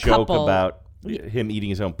there there's were some joke couple. about him eating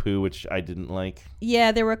his own poo, which I didn't like.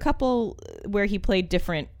 Yeah, there were a couple where he played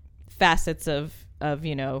different facets of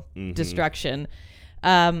destruction.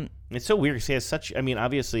 It's so weird because he has such. I mean,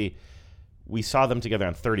 obviously, we saw them together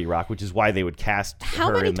on 30 Rock, which is why they would cast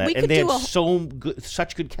her in that, and they had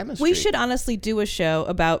such good chemistry. We should honestly do a show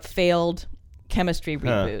about failed chemistry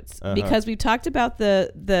reboots because we talked about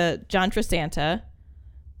the John Trisanta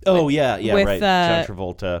Oh, yeah, with, right. John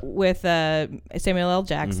Travolta. With Samuel L.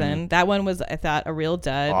 Jackson. That one was, I thought, a real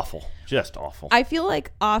dud. Awful. Just awful. I feel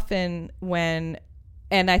like often when,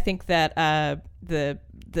 and I think that the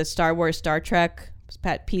Star Wars, Star Trek,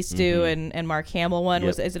 Pat Pistu and Mark Hamill one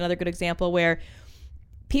is another good example where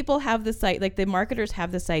people have this, like the marketers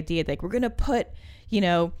have this idea, like we're going to put,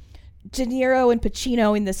 De Niro and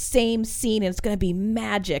Pacino in the same scene and it's going to be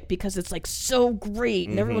magic because it's like so great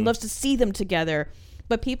and everyone loves to see them together.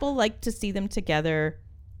 But people like to see them together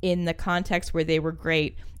in the context where they were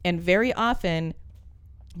great. And very often,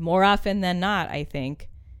 more often than not, I think,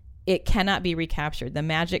 it cannot be recaptured. The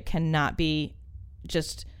magic cannot be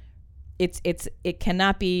just, it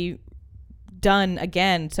cannot be done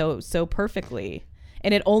again so perfectly.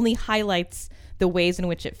 And it only highlights the ways in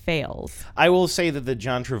which it fails. I will say that the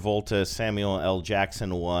John Travolta, Samuel L.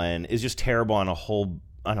 Jackson one is just terrible on a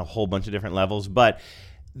whole bunch of different levels. But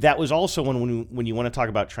that was also when you want to talk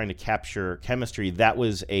about trying to capture chemistry, that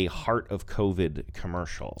was a heart of COVID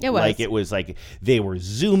commercial. It was. Like it was like they were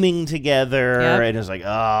Zooming together and it was like,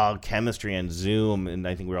 oh, chemistry and Zoom. And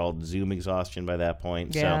I think we're all Zoom exhaustion by that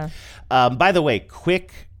point. Yeah. So, by the way,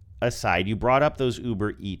 quick aside, you brought up those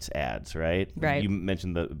Uber Eats ads, right? Right. You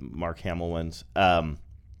mentioned the Mark Hamill ones,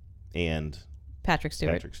 and Patrick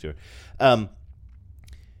Stewart.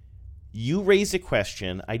 You raised a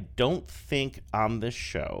question, I don't think on this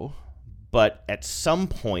show, but at some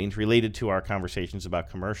point related to our conversations about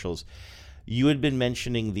commercials, you had been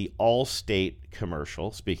mentioning the Allstate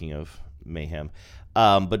commercial, speaking of mayhem.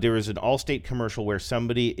 But there was an Allstate commercial where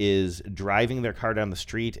somebody is driving their car down the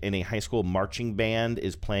street and a high school marching band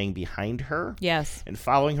is playing behind her. Yes. And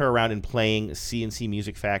following her around and playing CNC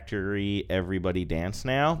Music Factory, Everybody Dance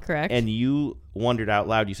Now. Correct. And you wondered out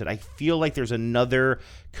loud, you said, I feel like there's another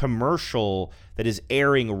commercial that is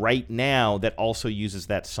airing right now that also uses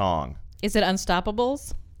that song. Is it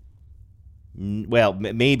Unstoppables? Well,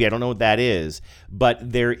 maybe. I don't know what that is.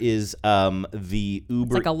 But there is the Uber.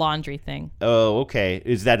 It's like a laundry thing. Oh, okay.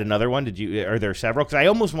 Is that another one? Are there several? Because I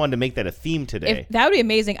almost wanted to make that a theme today. That would be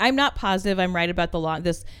amazing. I'm not positive I'm right about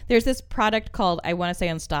there's this product called, I want to say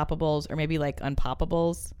Unstoppables or maybe like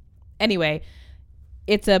Unpoppables. Anyway,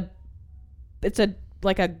 it's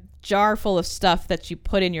like a jar full of stuff that you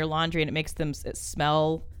put in your laundry and it makes them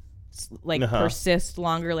smell like persist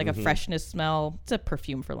longer, like a freshness smell. It's a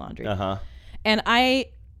perfume for laundry. And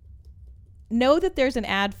I know that there's an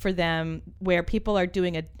ad for them where people are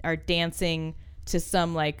dancing to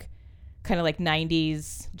some like kind of like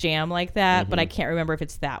 90s jam like that, but I can't remember if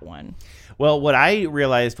it's that one. Well, what I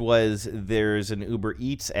realized was there's an Uber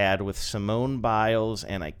Eats ad with Simone Biles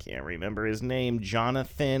and I can't remember his name,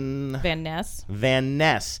 Jonathan Van Ness.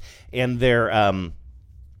 And they're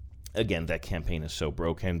again, that campaign is so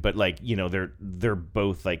broken, but like, they're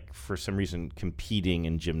both like for some reason competing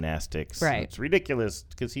in gymnastics. Right. It's ridiculous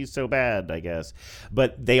because he's so bad, I guess.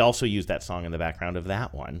 But they also use that song in the background of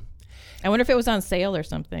that one. I wonder if it was on sale or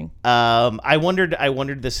something. I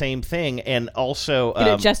wondered the same thing, and also did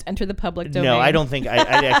it just enter the public domain? No, I don't think I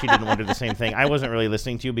actually didn't wonder the same thing. I wasn't really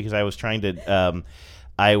listening to you because I was trying to.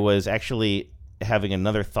 I was actually having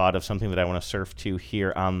another thought of something that I want to surf to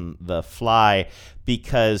here on the fly,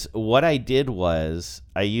 because what I did was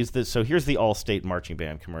I used this. So here's the Allstate marching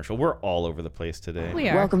band commercial. We're all over the place today. We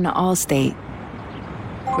are. Welcome to Allstate,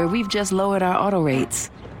 where we've just lowered our auto rates.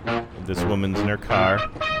 This woman's in her car.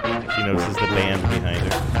 She notices the band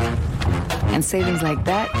behind her. And savings like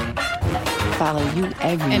that follow you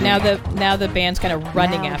everywhere. And now the band's kind of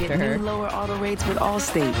running after her. New lower auto rates with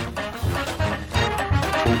Allstate.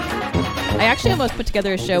 I actually almost put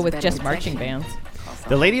together a show with just marching bands.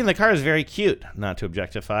 The lady in the car is very cute, not to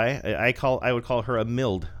objectify. I would call her a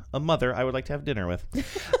mild, a mother I would like to have dinner with.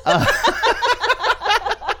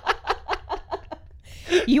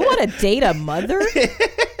 You want to date a mother?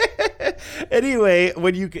 Anyway,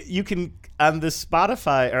 when you can on the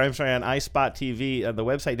Spotify, or I'm sorry, on iSpot TV on the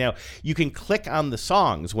website now, you can click on the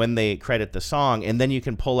songs when they credit the song, and then you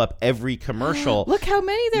can pull up every commercial. Look how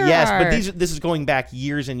many there are. Yes, but this is going back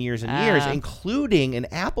years and years and years, including an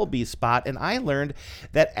Applebee's spot, and I learned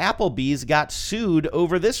that Applebee's got sued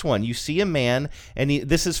over this one. You see a man, and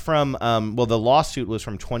this is from, the lawsuit was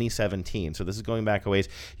from 2017, so this is going back a ways.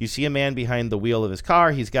 You see a man behind the wheel of his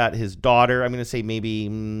car. He's got his daughter, I'm going to say maybe,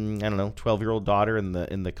 12-year-old daughter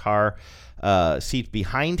in the car seat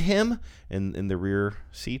behind him, in the rear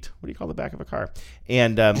seat. What do you call the back of a car?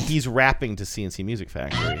 And he's rapping to CNC Music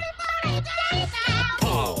Factory.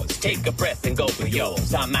 Pause, take a breath and go for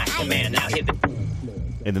yours. I'm Mac Man, now hit the...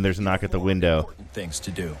 And then there's a knock at the window. Things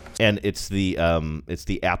to do. And it's the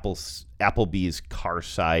Applebee's car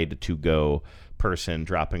side to go person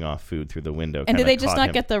dropping off food through the window. And did they just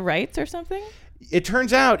not get the rights or something? It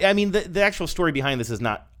turns out, I mean, the actual story behind this is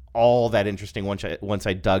not all that interesting once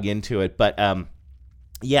I dug into it. But,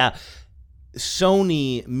 yeah,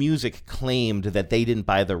 Sony Music claimed that they didn't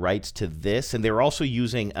buy the rights to this. And they were also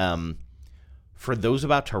using For Those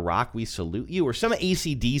About to Rock, We Salute You, or some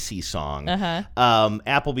AC/DC song.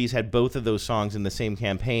 Applebee's had both of those songs in the same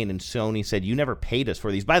campaign, and Sony said, you never paid us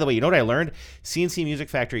for these. By the way, you know what I learned? CNC Music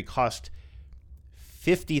Factory cost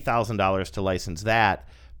 $50,000 to license that,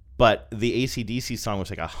 but the AC/DC song was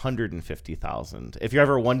like $150,000. If you're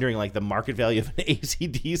ever wondering, like, the market value of an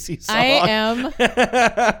AC/DC song. I am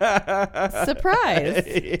surprised.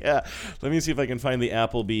 Yeah. Let me see if I can find the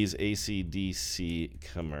Applebee's AC/DC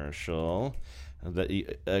commercial.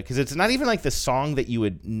 Because it's not even like the song that you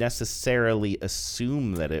would necessarily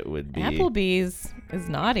assume that it would be. Applebee's is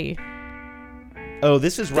naughty. Oh,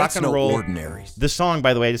 this is Rock That's and no Roll. Ordinaries. The song,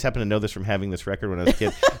 by the way, I just happened to know this from having this record when I was a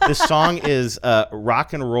kid. The song is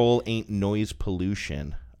Rock and Roll Ain't Noise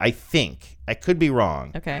Pollution. I think. I could be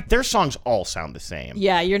wrong. Okay. Their songs all sound the same.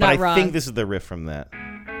 Yeah, you're not wrong. I think this is the riff from that.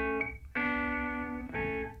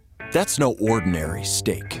 That's no ordinary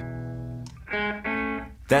steak.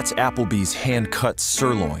 That's Applebee's hand-cut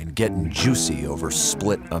sirloin getting juicy over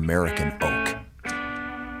split American oak.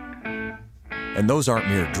 And those aren't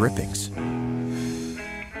mere drippings.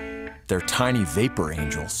 They're tiny vapor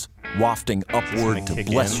angels wafting upward to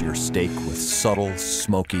bless your steak with subtle,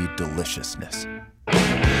 smoky deliciousness.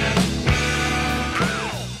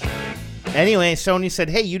 Anyway, Sony said,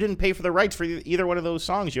 hey, you didn't pay for the rights for either one of those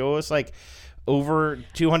songs. You owe us like over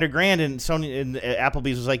 $200,000. And Sony and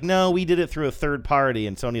Applebee's was like, no, we did it through a third party.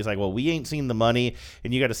 And Sony's like, well, we ain't seen the money,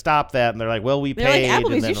 and you got to stop that. And they're like, well, we paid. They're like,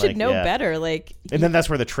 Applebee's, and then, you should know better. Like, and then that's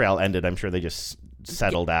where the trail ended. I'm sure they just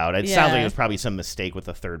settled out. It sounds like it was probably some mistake with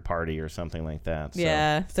a third party or something like that. So.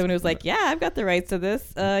 Yeah. So when it was like, yeah, I've got the rights to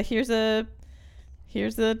this. Here's a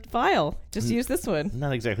file. Just use this one.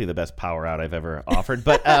 Not exactly the best power out I've ever offered,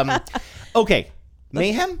 but okay.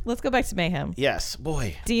 Mayhem? Let's go back to Mayhem. Yes.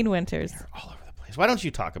 Boy. Dean Winters. They're all over the place. Why don't you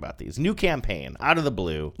talk about these? New campaign, out of the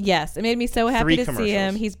blue. Yes. It made me so happy to see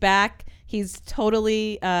him. He's back. He's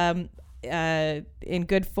totally in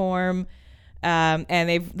good form. And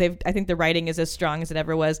they've I think the writing is as strong as it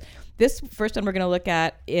ever was. This first one we're going to look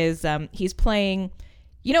at is he's playing,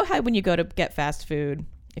 you know how when you go to get fast food,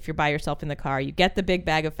 if you're by yourself in the car, you get the big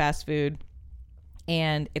bag of fast food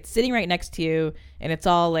and it's sitting right next to you and it's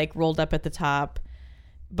all like rolled up at the top,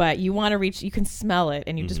 but you want to reach, you can smell it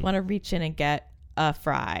and you just want to reach in and get a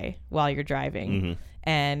fry while you're driving.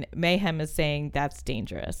 And Mayhem is saying that's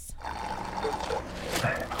dangerous.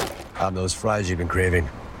 Those fries you've been craving.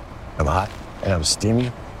 I'm hot and I'm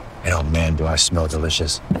steamy, and oh man, do I smell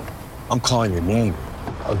delicious. I'm calling your name.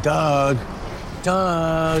 Oh, Doug.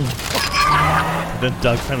 Doug. Then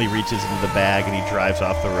Doug finally reaches into the bag and he drives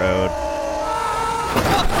off the road.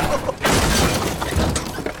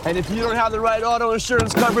 And if you don't have the right auto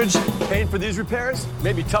insurance coverage, paying for these repairs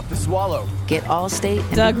may be tough to swallow. Get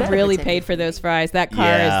Allstate. Doug really paid for those fries. That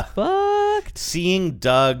car is fucked. Seeing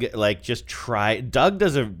Doug like just try. Doug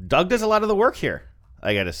does a lot of the work here,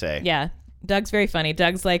 I gotta say. Yeah. Doug's very funny.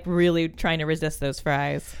 Doug's like really trying to resist those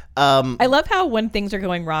fries. I love how when things are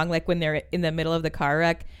going wrong, like when they're in the middle of the car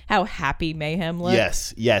wreck, how happy Mayhem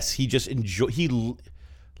looks. Yes. He just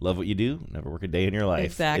love what you do. Never work a day in your life.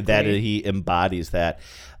 Exactly. That he embodies that.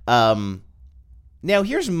 Now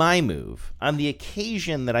here's my move on the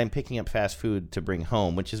occasion that I'm picking up fast food to bring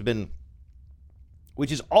home, which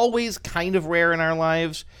is always kind of rare in our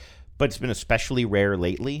lives. But it's been especially rare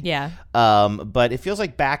lately. Yeah. But it feels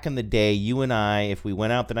like back in the day, you and I, if we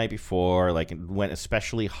went out the night before, like went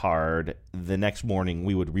especially hard, the next morning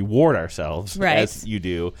we would reward ourselves, as you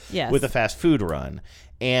do, with a fast food run.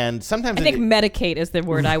 And sometimes I think medicate is the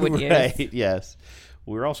word I would use. Right, yes.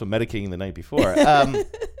 We were also medicating the night before.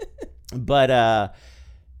 But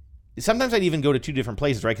sometimes I'd even go to two different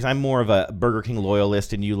places, right? Because I'm more of a Burger King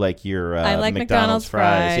loyalist and you like your I like McDonald's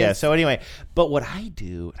fries. Yeah, so anyway, but what I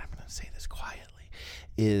do, and I'm going to say this quietly,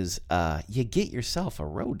 is you get yourself a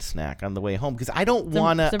road snack on the way home because I don't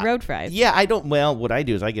want to. The road fries. Yeah, I don't. Well, what I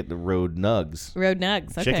do is I get the road nugs. Road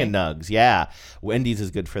nugs, okay. Chicken nugs, yeah. Wendy's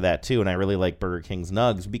is good for that too, and I really like Burger King's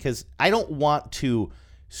nugs because I don't want to.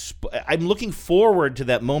 I'm looking forward to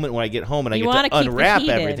that moment when I get home and I get to unwrap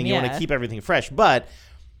everything. You want to keep everything fresh, but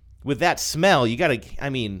with that smell, you got to. I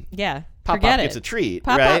mean, Pop gets a treat,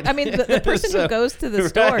 right? I mean, the person who goes to the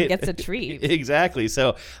store gets a treat. Exactly.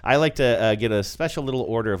 So I like to get a special little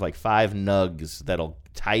order of like 5 nugs that'll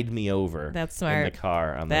tide me over. That's smart. In the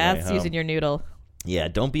car on the way home. That's using your noodle. Yeah,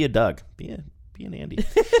 don't be a Doug. Be Opie and Andy.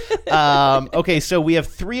 Okay, so we have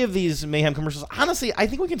 3 of these Mayhem commercials. Honestly, I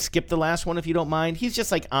think we can skip the last one if you don't mind. He's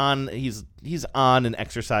just like he's on an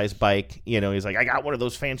exercise bike. You know, he's like, I got one of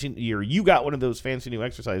those fancy, or you got one of those fancy new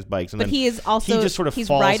exercise bikes. And but then he is also, he just sort of he's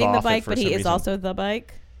falls riding the off it bike, for but he some is reason. also the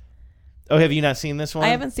bike. Oh, have you not seen this one? I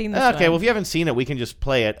haven't seen this one. Okay, well, if you haven't seen it, we can just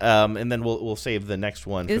play it, and then we'll save the next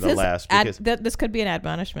one for the last. Because this could be an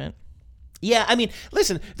admonishment. Yeah, I mean,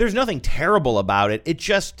 listen, there's nothing terrible about it. It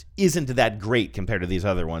just isn't that great compared to these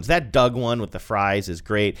other ones. That Doug one with the fries is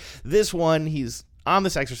great. This one, he's on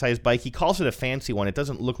this exercise bike. He calls it a fancy one. It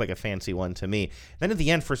doesn't look like a fancy one to me. Then at the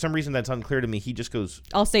end, for some reason that's unclear to me, he just goes...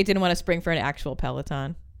 Allstate didn't want to spring for an actual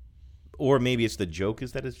Peloton. Or maybe it's the joke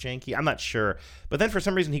is that it's janky. I'm not sure. But then for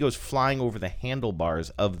some reason, he goes flying over the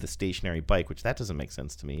handlebars of the stationary bike, which that doesn't make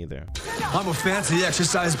sense to me either. I'm a fancy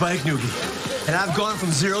exercise bike noogie, and I've gone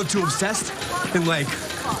from 0 to obsessed in like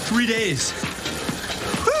 3 days.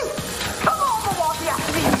 Woo! Come on, Milwaukee,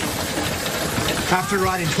 after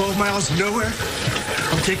riding 12 miles of nowhere,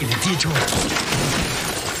 I'm taking a detour.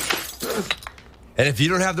 And if you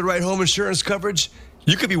don't have the right home insurance coverage,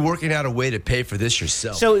 you could be working out a way to pay for this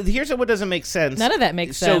yourself. So here's what doesn't make sense. None of that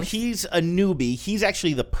makes sense. So he's a newbie. He's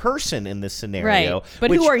actually the person in this scenario. Right. But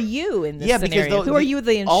who are you in this scenario? Because who are you,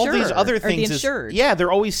 the insurer? All these other things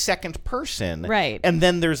they're always second person. Right. And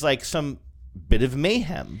then there's like some bit of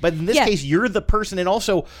mayhem. But in this case, you're the person. And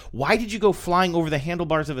also, why did you go flying over the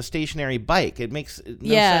handlebars of a stationary bike? It makes no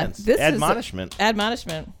sense. This admonishment.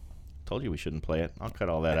 Admonishment. Told you we shouldn't play it. I'll cut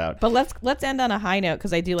all that out. But let's end on a high note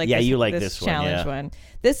because I do like you like this challenge one.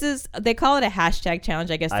 This is, they call it a hashtag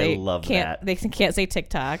challenge. I guess they can't say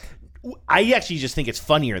TikTok. I actually just think it's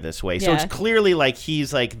funnier this way. So it's clearly like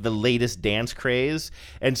he's like the latest dance craze.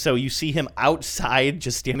 And so you see him outside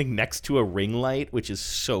just standing next to a ring light, which is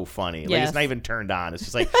so funny. Like it's not even turned on. It's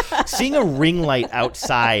just like seeing a ring light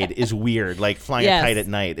outside is weird, like flying a kite at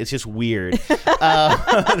night. It's just weird.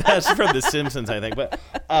 That's from The Simpsons, I think. But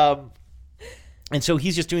and so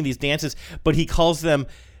he's just doing these dances, but he calls them,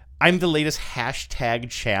 I'm the latest hashtag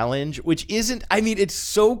challenge, which isn't, I mean, it's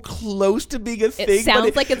so close to being a thing. It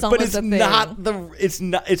sounds like it's almost a thing.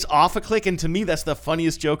 It's off a click. And to me, that's the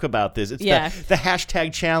funniest joke about this. It's the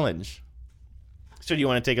hashtag challenge. So do you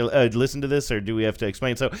want to take a listen to this, or do we have to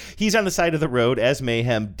explain? So he's on the side of the road as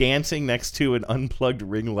Mayhem, dancing next to an unplugged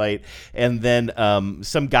ring light, and then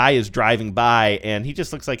some guy is driving by, and he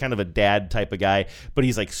just looks like kind of a dad type of guy, but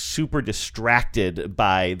he's like super distracted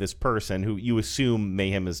by this person who you assume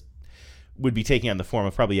Mayhem would be taking on the form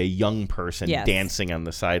of probably a young person dancing on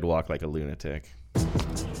the sidewalk like a lunatic.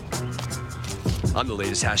 I'm the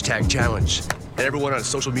latest hashtag challenge, and everyone on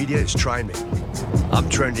social media is trying me. I'm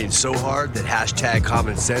trending so hard that hashtag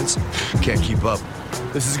common sense can't keep up.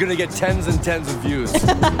 This is gonna get tens and tens of views.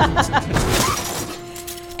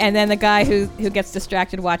 And then the guy who gets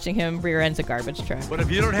distracted watching him rear ends a garbage truck. But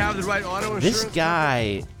if you don't have the right auto insurance, this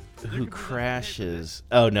guy who crashes.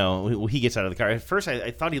 Oh no, he gets out of the car. At first,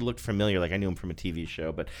 I thought he looked familiar, like I knew him from a TV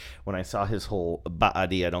show. But when I saw his whole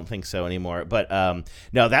body, I don't think so anymore. But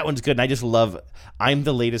no, that one's good. And I just love. I'm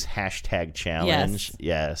the latest hashtag challenge.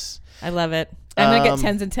 Yes. I love it. I'm gonna get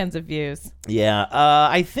tens and tens of views. Yeah,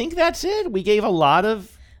 I think that's it. We gave a lot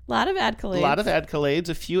of accolades,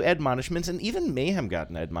 a few admonishments, and even Mayhem got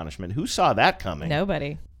an admonishment. Who saw that coming?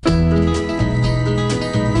 Nobody.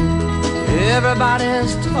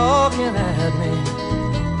 Everybody's talking at me.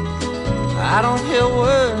 I don't hear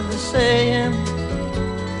words they're saying,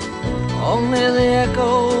 only the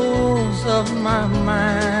echoes of my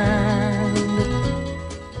mind.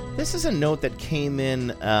 This is a note that came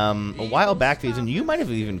in a while back, and you might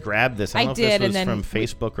have even grabbed this. I don't know if this was from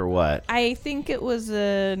Facebook or what. I think it was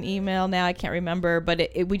an email. Now I can't remember,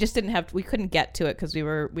 but we just we couldn't get to it because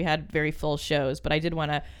we had very full shows. But I did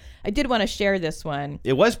want to share this one.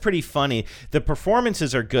 It was pretty funny. The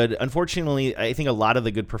performances are good. Unfortunately, I think a lot of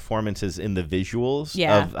the good performances in the visuals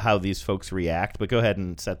of how these folks react. But go ahead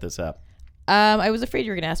and set this up. I was afraid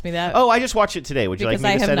you were going to ask me that. Oh, I just watched it today. Would you like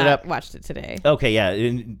me to set it up? Because I have not watched it today. Okay, yeah.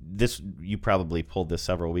 You probably pulled this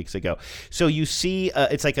several weeks ago. So you see,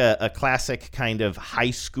 it's like a classic kind of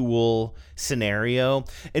high school scenario.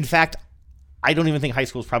 In fact, I don't even think high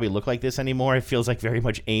schools probably look like this anymore. It feels like very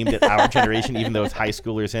much aimed at our generation, even though it's high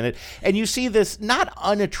schoolers in it. And you see this not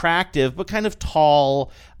unattractive, but kind of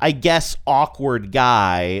tall, I guess awkward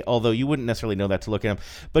guy, although you wouldn't necessarily know that to look at him.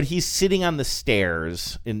 But he's sitting on the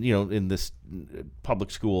stairs in this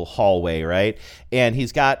public school hallway, right? And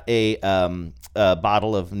he's got a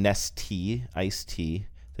bottle of Nestea, iced tea,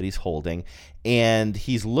 that he's holding, and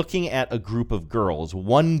he's looking at a group of girls.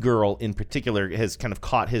 One girl in particular has kind of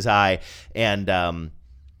caught his eye, and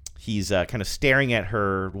he's kind of staring at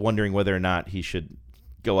her, wondering whether or not he should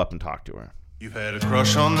go up and talk to her. You've had a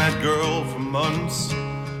crush on that girl for months.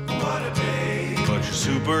 What a day. But you're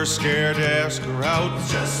super scared to ask her out.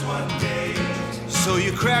 Just one day. So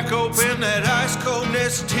you crack open that ice cold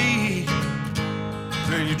Nestea.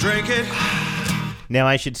 Then you drink it. Now,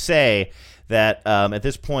 I should say that at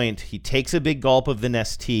this point, he takes a big gulp of the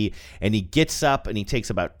Nestea, and he gets up and he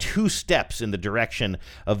takes about 2 steps in the direction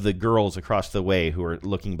of the girls across the way who are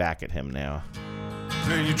looking back at him now.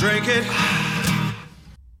 Then you drink it.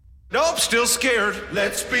 Nope, still scared.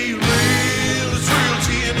 Let's be real. It's real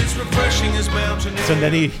tea and it's refreshing as mountain air. So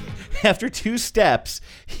then he, after 2 steps,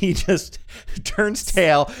 he just turns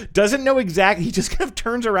tail, doesn't know exactly, he just kind of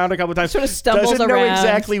turns around a couple of times, sort of stumbles doesn't know around.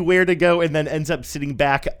 exactly where to go, and then ends up sitting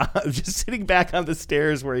back on the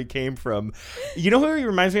stairs where he came from. You know who he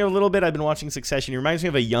reminds me of a little bit? I've been watching Succession. He reminds me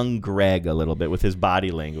of a young Greg a little bit with his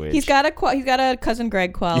body language. He's got a Cousin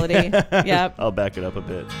Greg quality. Yep. I'll back it up a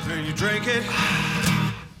bit. Then you drink it.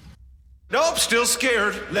 Nope, still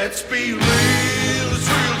scared. Let's be real. It's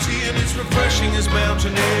real tea and it's refreshing as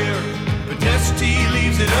mountain air. But Nestea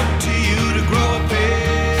leaves it up to you to grow a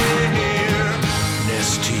pair.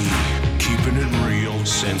 Nestea, keeping it real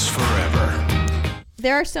since forever.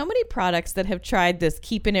 There are so many products that have tried this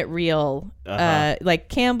keeping it real. Like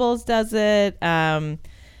Campbell's does it.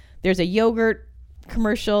 There's a yogurt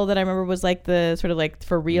commercial that I remember was like the sort of like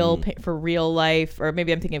for real life, or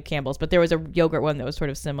maybe I'm thinking of Campbell's, but there was a yogurt one that was sort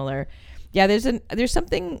of similar. Yeah, there's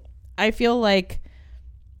something I feel like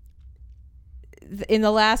in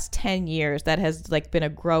the last 10 years that has like been a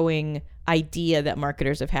growing idea that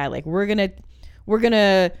marketers have had. Like we're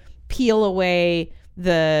gonna peel away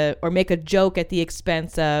or make a joke at the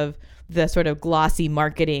expense of the sort of glossy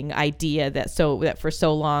marketing idea that for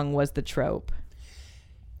so long was the trope.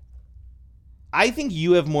 I think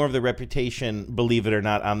you have more of the reputation, believe it or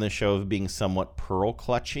not, on this show of being somewhat pearl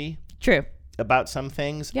clutchy. True. About some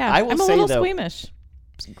things. Yeah, I will I'm a say, little though, squeamish.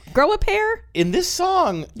 Grow a pair? In this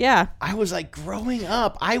song, yeah, I was like, growing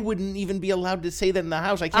up, I wouldn't even be allowed to say that in the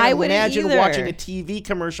house. I can't imagine watching a TV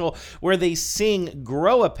commercial where they sing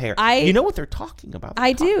 "Grow a Pair." You know what they're talking about?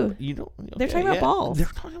 I do. You know, they're talking about balls. They're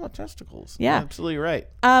talking about testicles. Yeah, you're absolutely right.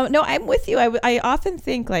 No, I'm with you. I often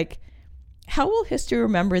think like, how will history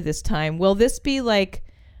remember this time? Will this be like?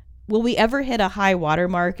 Will we ever hit a high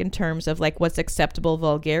watermark in terms of like what's acceptable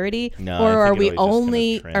vulgarity? No, or are we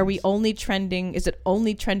only trending? Is it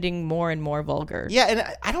only trending more and more vulgar? Yeah,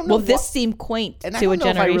 and I don't know. Will this seem quaint to a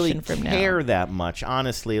generation I really from now? care that much,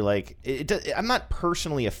 honestly. Like, I'm not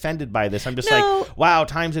personally offended by this. I'm just like, wow,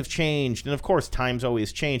 times have changed, and of course, times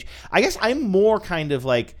always change. I guess I'm more kind of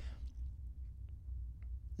like.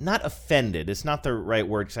 Not offended. It's not the right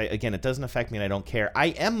word because, again, it doesn't affect me and I don't care. I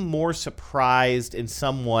am more surprised and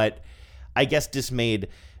somewhat, I guess, dismayed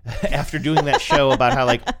after doing that show about how,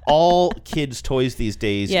 like, all kids' toys these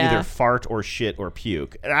days either fart or shit or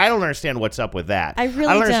puke. And I don't understand what's up with that. I really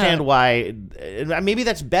don't understand why. Maybe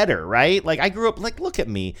that's better, right? Like, I grew up, like, look at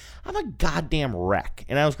me. I'm a goddamn wreck.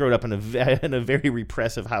 And I was growing up in a very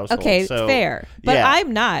repressive household. Okay, so, fair. But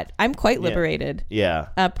I'm not. I'm quite liberated. Yeah.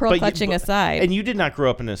 Pearl clutching aside. And you did not grow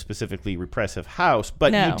up in a specifically repressive house,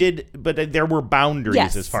 but No. you did. But there were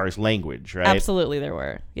boundaries as far as language, right? Absolutely, there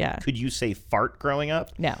were. Yeah. Could you say fart growing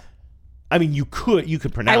up? No. I mean, you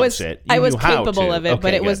could pronounce it. You I was knew how capable to. of it,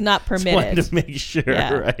 but it was not permitted. Just wanted to make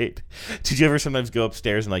sure, right? Did you ever sometimes go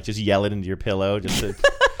upstairs and like just yell it into your pillow, just to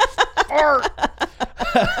fart?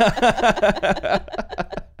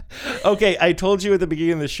 Okay, I told you at the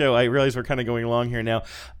beginning of the show. I realize we're kind of going along here now.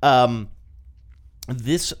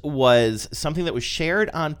 This was something that was shared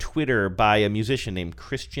on Twitter by a musician named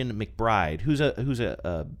Christian McBride, who's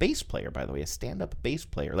a bass player, by the way, a stand-up bass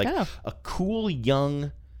player, like a cool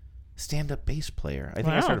young stand-up bass player. I think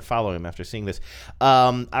I started following him after seeing this.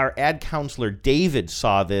 Our ad counselor David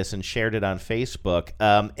saw this and shared it on Facebook,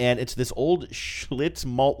 and it's this old Schlitz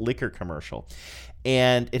malt liquor commercial.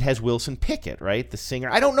 And it has Wilson Pickett, right, the singer.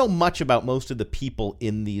 I don't know much about most of the people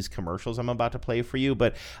in these commercials I'm about to play for you,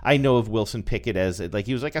 but I know of Wilson Pickett as, like,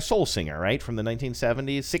 he was like a soul singer, right, from the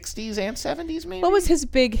 1970s, 60s, and 70s, maybe? What was his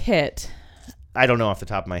big hit? I don't know off the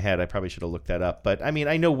top of my head. I probably should have looked that up. But, I mean,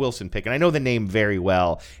 I know Wilson Pickett. I know the name very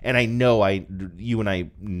well, and I know you and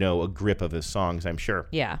I know a grip of his songs, I'm sure.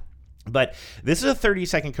 Yeah. But this is a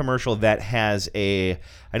 30-second commercial that has I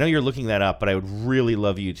know you're looking that up, but I would really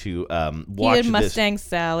love you to watch this. He did Mustang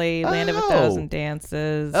Sally, Land of a Thousand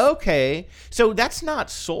Dances. Okay. So that's not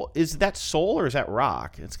soul. Is that soul or is that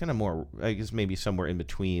rock? It's kind of more, I guess, maybe somewhere in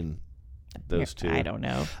between those two. I don't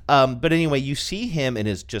know. But anyway, you see him in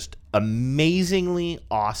his just amazingly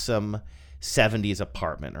awesome 70s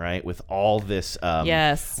apartment, right? With all this,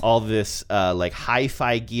 Yes. all this like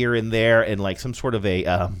hi-fi gear in there, and like some sort of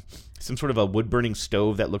a wood-burning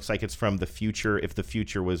stove that looks like it's from the future, if the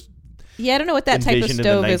future was. Yeah, I don't know what that type of envisioned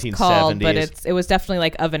in the stove is called, but 1970s. it was definitely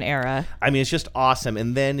like oven era. I mean, it's just awesome.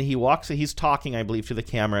 And then he's talking, I believe, to the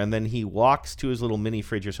camera, and then he walks to his little mini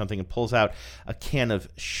fridge or something and pulls out a can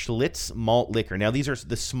of Schlitz malt liquor. Now, these are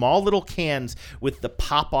the small little cans with the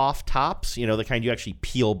pop-off tops, you know, the kind you actually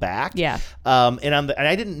peel back. Yeah. And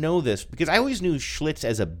I didn't know this because I always knew Schlitz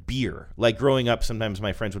as a beer. Like growing up, sometimes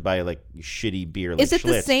my friends would buy like shitty beer. Like Is it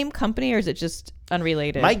Schlitz. the same company or is it just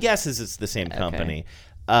unrelated? My guess is it's the same company.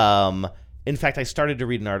 In fact, I started to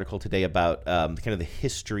read an article today about kind of the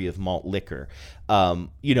history of malt liquor,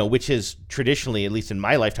 which is traditionally, at least in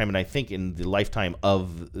my lifetime, and I think in the lifetime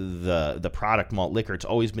of the product malt liquor, it's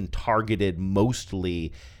always been targeted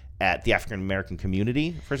mostly at the African American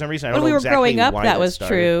community for some reason. I don't when know we were exactly growing up, why that was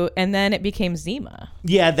started. true, and then it became Zima.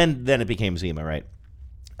 Yeah, then it became Zima, right?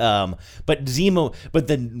 But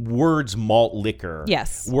the words malt liquor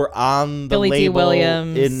were on the Billy D. label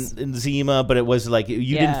Williams. in Zima, but it was like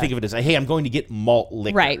you didn't think of it as, hey, I'm going to get malt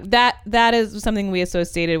liquor. Right. That is something we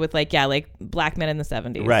associated with like black men in the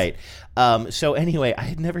 70s. Right. So anyway, I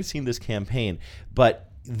had never seen this campaign, but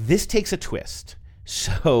this takes a twist.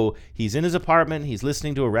 So he's in his apartment. He's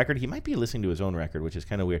listening to a record. He might be listening to his own record, which is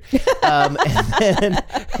kind of weird.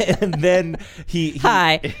 And then he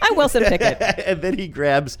Hi, I'm Wilson Pickett. And then he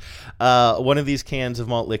grabs one of these cans of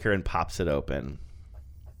malt liquor and pops it open.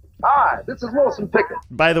 Hi, this is Wilson Pickett.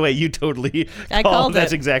 By the way, you totally called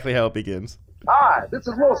that's it. exactly how it begins. Hi, this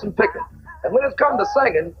is Wilson Pickett. And when it comes to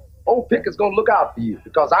singing, old Pickett's going to look out for you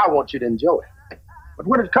because I want you to enjoy it. But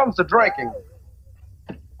when it comes to drinking,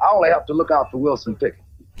 I only have to look out for Wilson Pickett.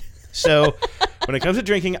 So when it comes to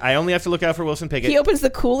drinking, I only have to look out for Wilson Pickett. He opens the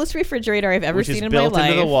coolest refrigerator I've ever seen in my life. Which is built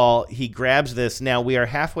into the wall. He grabs this. Now, we are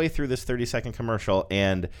halfway through this 30-second commercial,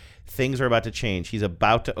 and things are about to change. He's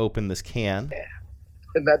about to open this can. Yeah.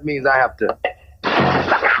 And that means I have to...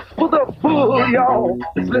 For the bull, y'all.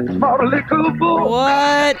 Let's small liquor bull.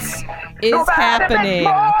 What is happening?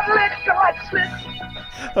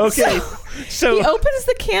 Okay, so he opens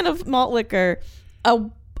the can of malt liquor.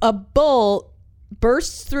 A bull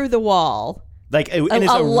bursts through the wall. Like, and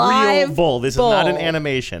it's a real bull. This is not an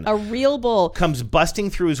animation. A real bull. Comes busting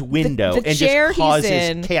through his window the and chair just causes he's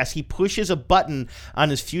in. chaos. He pushes a button on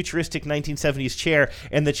his futuristic 1970s chair,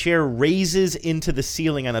 and the chair raises into the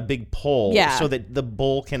ceiling on a big pole so that the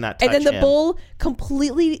bull cannot touch him. And then the bull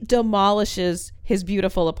completely demolishes his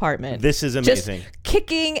beautiful apartment. This is amazing. Just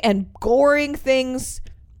kicking and goring things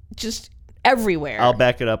just everywhere. I'll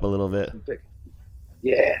back it up a little bit.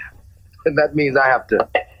 Yeah. And that means I have to...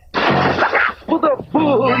 For the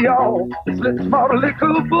bull, y'all. Let's small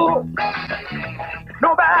liquor bull.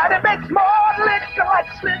 Nobody makes more liquor like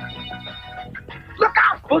Slits. Look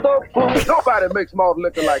out for the bull. Nobody makes more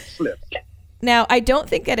liquor like Slits. Now, I don't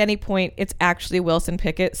think at any point it's actually Wilson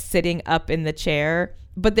Pickett sitting up in the chair,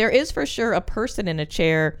 but there is for sure a person in a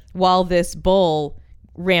chair while this bull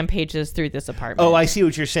rampages through this apartment. Oh, I see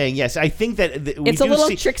what you're saying. Yes, I think that it's a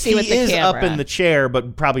little tricksy with the camera. He is up in the chair,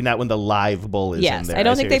 but probably not when the live bull is in there. Yes, I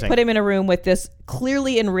don't think they put him in a room with this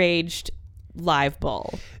clearly enraged live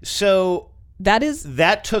bull. So that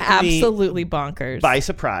took absolutely bonkers by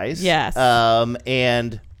surprise. Yes.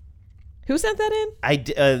 And who sent that in?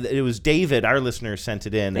 It was David, our listener, sent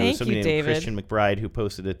it in. Thank it was somebody you, named David. Christian McBride who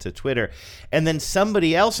posted it to Twitter, and then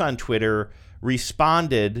somebody else on Twitter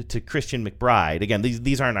responded to Christian McBride. Again,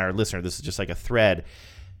 these aren't our listener. This is just like a thread.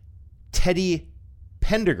 Teddy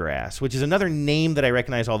Pendergrass, which is another name that I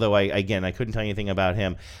recognize, although I couldn't tell you anything about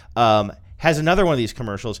him, has another one of these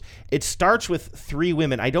commercials. It starts with three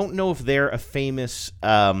women. I don't know if they're a famous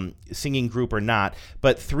singing group or not,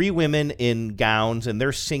 but three women in gowns, and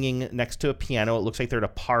they're singing next to a piano. It looks like they're at a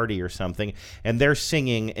party or something, and they're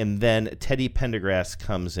singing, and then Teddy Pendergrass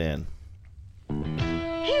comes in.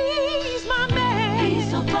 He's my man.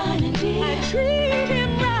 He's so fine and dear. I treat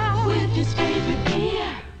him right with his favorite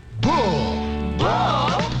beer. Bull.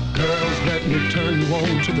 Girls, let me turn you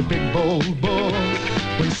on to the big bull.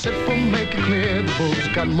 When sip will make it clear, the bull's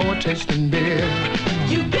got more taste than beer.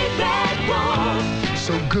 You big bad bull.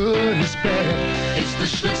 So good it's bad. It's the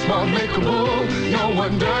Schlitz malt liquor bull. No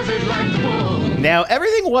one does it like the bull. Now,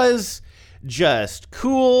 everything was just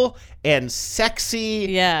cool and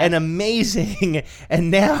sexy and amazing, and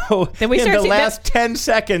now in the last 10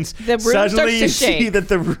 seconds suddenly you see that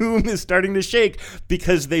the room is starting to shake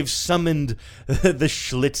because they've summoned the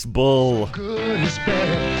Schlitz bull. Good is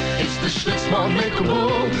bad. It's the Schlitz malt liquor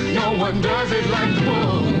bull. No one does it like the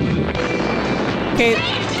bull. Okay,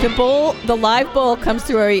 the live bull comes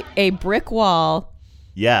through a brick wall.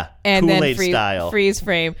 Yeah, and Kool-Aid then style. Freeze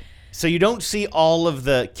frame. So you don't see all of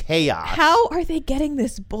the chaos. How are they getting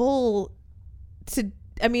this bull to...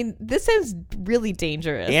 I mean, this sounds really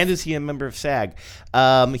dangerous. And is he a member of SAG?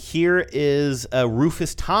 Here is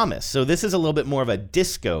Rufus Thomas. So this is a little bit more of a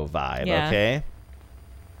disco vibe, okay?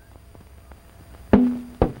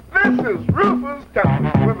 This is Rufus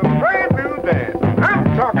Thomas with a brand new dance. I'm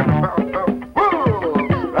talking about the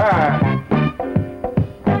bullseye.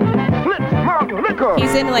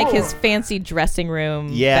 He's in like his fancy dressing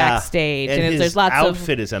room backstage, and there's his lots of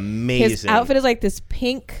outfit is amazing. His outfit is like this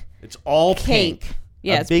pink. It's all cape. pink.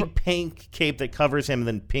 Yeah, a big pink cape that covers him, and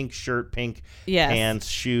then pink shirt, pink pants,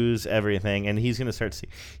 shoes, everything. And he's gonna start.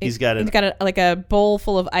 He's got a bowl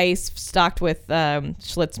full of ice stocked with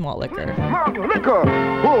Schlitz malt liquor. Malt liquor,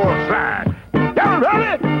 bullseye. Y'all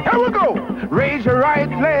ready? Here we go. Raise your right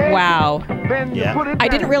leg. Wow. Then you put it down. I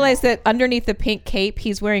didn't realize that underneath the pink cape,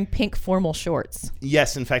 he's wearing pink formal shorts.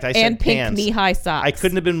 Yes, in fact, I said and pink pants. knee-high socks. I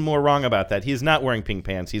couldn't have been more wrong about that. He's not wearing pink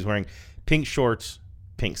pants. He's wearing pink shorts,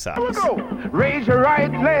 pink socks. Here we go. Raise your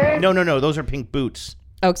right leg. No. Those are pink boots.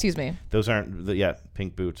 Oh, excuse me. Those aren't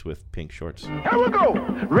pink boots with pink shorts. Here we go.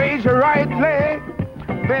 Raise your right leg.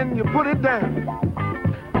 Then you put it down.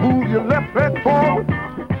 Move your left leg forward.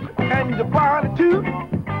 And your body too.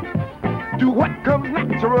 Do what comes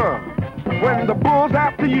natural when the bull's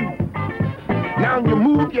after you. Now you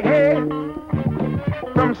move your head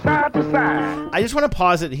from side to side. I just want to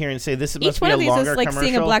pause it here and say this must Each one be a of these longer is like commercial.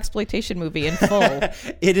 seeing a blaxploitation movie in full.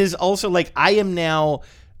 It is also like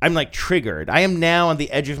I'm like triggered. I am now on the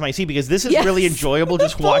edge of my seat because this is really enjoyable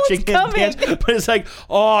just watching him dance. But it's like,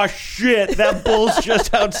 oh shit, that bull's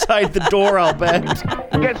just outside the door, I'll bet.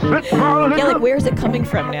 Yeah, like where is it coming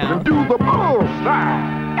from now? Do the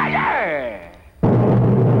bullseye. Yeah.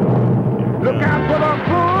 Look out for the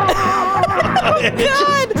bull. It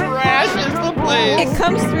just trashes the place. It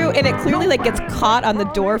comes through and it clearly like gets caught on the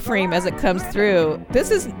door frame as it comes through. This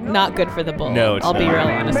is not good for the bull. No, it's I'll be not. real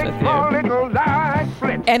honest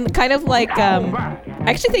with you. And kind of like, I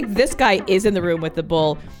actually think this guy is in the room with the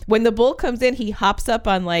bull. When the bull comes in, he hops up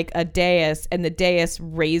on like a dais, and the dais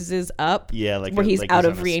raises up. Yeah, like where he's out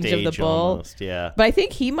on of a range of the stage bull. almost, yeah. But I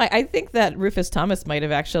think I think that Rufus Thomas might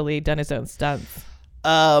have actually done his own stunts.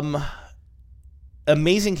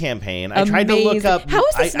 Amazing campaign. I tried to look up. How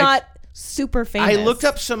is this not super famous? I looked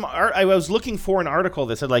up some art. I was looking for an article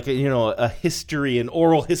that said like a history, an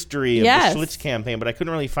oral history of the Schlitz campaign, but I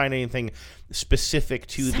couldn't really find anything specific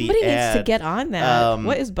to Somebody the ad. needs to get on that.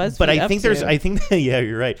 What is BuzzFeed But I up think to? yeah,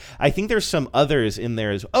 you're right. I think there's some others in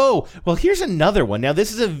there as well. Oh, well, here's another one. Now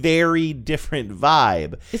this is a very different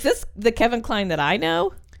vibe. Is this the Kevin Kline that I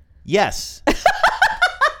know? Yes.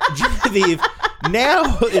 Genevieve,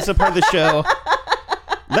 now is a part of the show.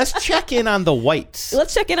 Let's check in on the Whites.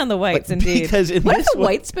 Let's check in on the Whites, indeed. Because what have the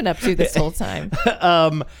Whites been up to this whole time?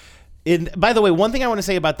 By the way, one thing I want to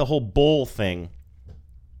say about the whole bull thing,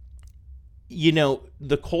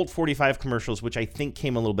 the Colt 45 commercials, which I think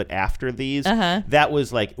came a little bit after these, that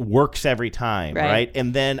was like works every time, right?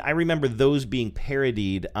 And then I remember those being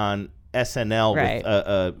parodied on SNL with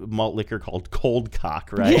a malt liquor called Cold Cock,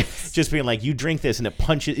 right? Yes. Just being like, you drink this and it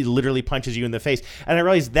literally punches you in the face. And I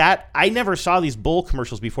realized that I never saw these bull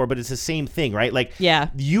commercials before, but it's the same thing, right? Like,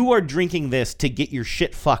 you are drinking this to get your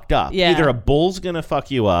shit fucked up. Yeah. Either a bull's gonna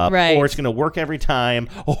fuck you up, or it's gonna work every time,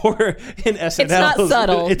 or in SNL, it's not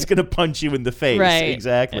subtle. It's gonna punch you in the face. Right.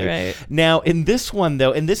 Exactly. Right. Now, in this one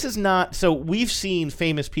though, and this is not, so we've seen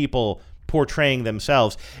famous people portraying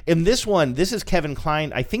themselves. In this one, this is Kevin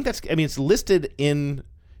Kline. I think it's listed in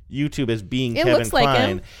YouTube as being Kevin Kline, like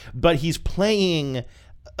him. But he's playing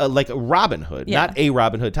like a Robin Hood, not a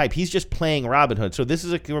Robin Hood type. He's just playing Robin Hood. So this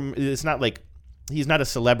is it's not like, he's not a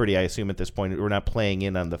celebrity, I assume, at this point. We're not playing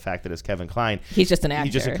in on the fact that it's Kevin Kline. He's just an actor.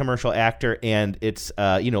 He's just a commercial actor, and it's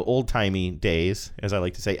old-timey days, as I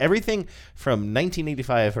like to say. Everything from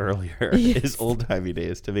 1985 earlier is old-timey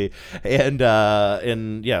days to me.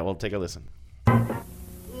 And yeah, we'll take a listen.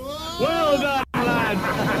 Well done,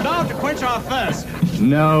 lad. Now to quench our thirst.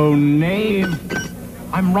 No name.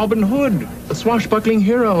 I'm Robin Hood, a swashbuckling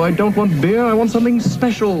hero. I don't want beer, I want something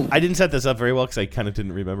special. I didn't set this up very well because I kind of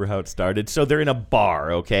didn't remember how it started. So they're in a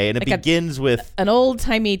bar, okay? And it begins with an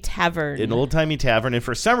old-timey tavern. An old-timey tavern. And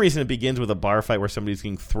for some reason, it begins with a bar fight where somebody's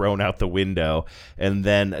getting thrown out the window. And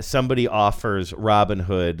then somebody offers Robin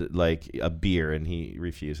Hood, like, a beer, and he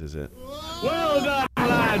refuses it. Well done,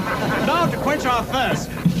 lad. Now to quench our thirst.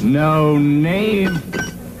 No name.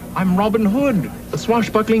 I'm Robin Hood, a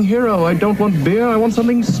swashbuckling hero. I don't want beer, I want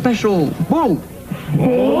something special. Bull.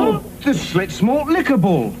 Bull? the Schlitz Malt Liquor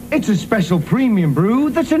Ball. It's a special premium brew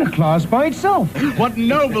that's in a class by itself. What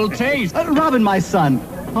noble taste! Robin, my son,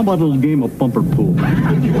 how about a little game of bumper pool?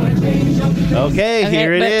 Okay,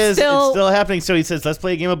 here it but is. still- It's still happening. So he says, let's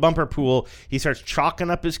play a game of bumper pool. He starts chalking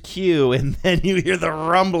up his cue, and then you hear the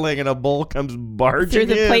rumbling, and a bull comes barging Through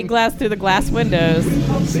the in. plate glass, through the glass windows.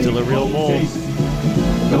 Still a real bull.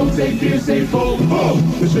 Don't say fear, say bull. Bull.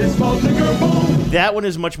 The Schlitz Malt Liquor Bull. That one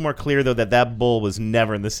is much more clear, though, that bull was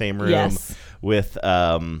never in the same room Yes. with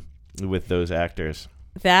those actors.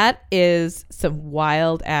 That is some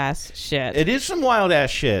wild ass shit. It is some wild ass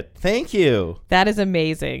shit. Thank you. That is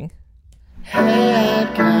amazing.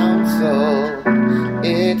 Head council,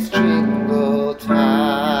 it's jingle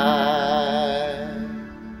time.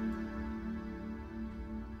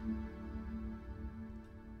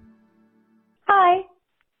 Hi,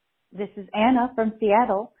 this is Anna from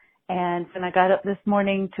Seattle, and when I got up this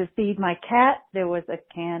morning to feed my cat, there was a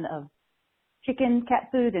can of chicken cat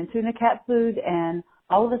food and tuna cat food, and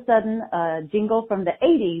all of a sudden a jingle from the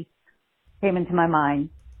 80s came into my mind.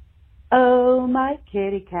 Oh, my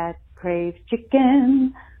kitty cat craves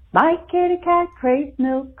chicken, my kitty cat craves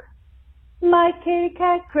milk, my kitty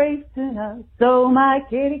cat craves tuna, so my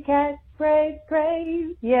kitty cat craves,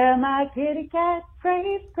 yeah, my kitty cat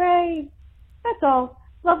craves. That's all.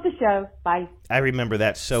 Love the show. Bye. I remember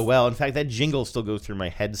that so well. In fact, that jingle still goes through my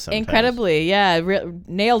head sometimes. Incredibly, yeah,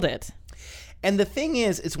 nailed it. And the thing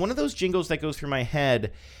is, it's one of those jingles that goes through my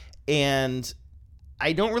head, and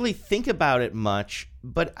I don't really think about it much,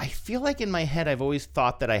 but I feel like in my head I've always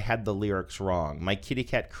thought that I had the lyrics wrong. My kitty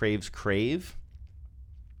cat craves crave.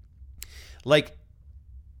 Like,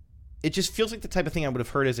 it just feels like the type of thing I would have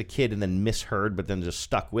heard as a kid and then misheard, but then just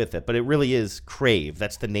stuck with it. But it really is Crave.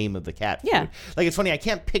 That's the name of the cat food. Yeah. Like, it's funny, I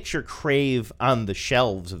can't picture Crave on the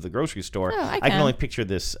shelves of the grocery store. No, I can can. only picture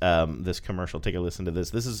this this commercial. Take a listen to this.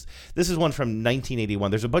 This is one from 1981.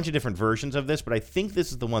 There's a bunch of different versions of this, but I think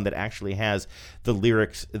this is the one that actually has the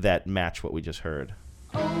lyrics that match what we just heard.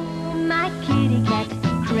 Oh, my kitty cat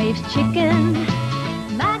craves chicken.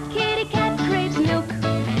 My kitty cat craves milk.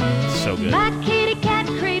 So good. My kitty cat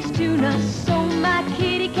craves tuna. So my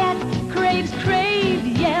kitty cat craves crave.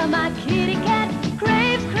 Yeah, my kitty cat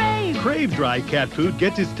craves crave. Crave Dry cat food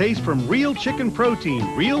gets its taste from real chicken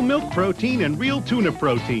protein, real milk protein, and real tuna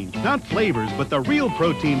protein. Not flavors, but the real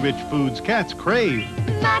protein-rich foods cats crave.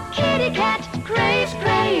 My kitty cat craves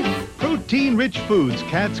crave. Protein-rich foods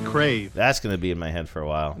cats crave. That's going to be in my head for a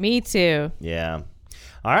while. Me too. Yeah.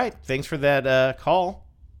 All right. Thanks for that call.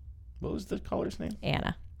 What was the caller's name?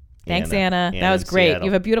 Anna. Thanks, Anna. That was in great. Seattle.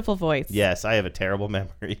 You have a beautiful voice. Yes, I have a terrible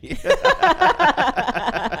memory.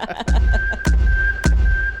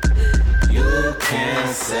 You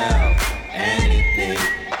can sell anything.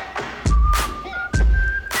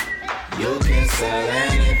 You can sell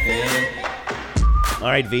anything. All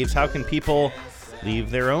right, Vives, how can people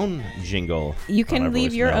leave their own jingle? You can on our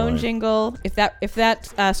leave your voicemail own line? jingle if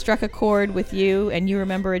that struck a chord with you and you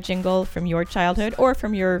remember a jingle from your childhood or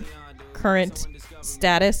from your current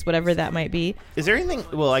status, whatever that might be. Is there anything,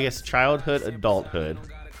 well, I guess childhood, adulthood.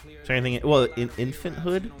 Is there anything, well, in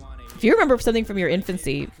infanthood? If you remember something from your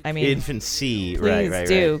infancy, I mean, Infancy, please right.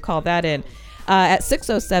 do call that in at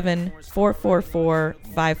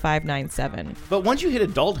 607-444-5597. But once you hit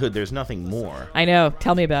adulthood, there's nothing more. I know.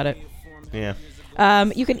 Tell me about it. Yeah.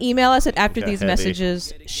 You can email us at Got heavy.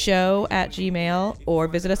 afterthesemessages@gmail.com or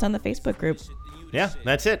visit us on the Facebook group. Yeah,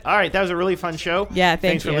 that's it. All right, that was a really fun show. Yeah,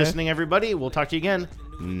 Thanks for you. listening, everybody. We'll talk to you again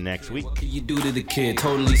next week. What can you do to the kid?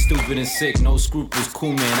 Totally stupid and sick, no scruples,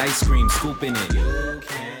 cool man, ice cream, scooping it. You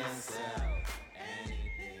can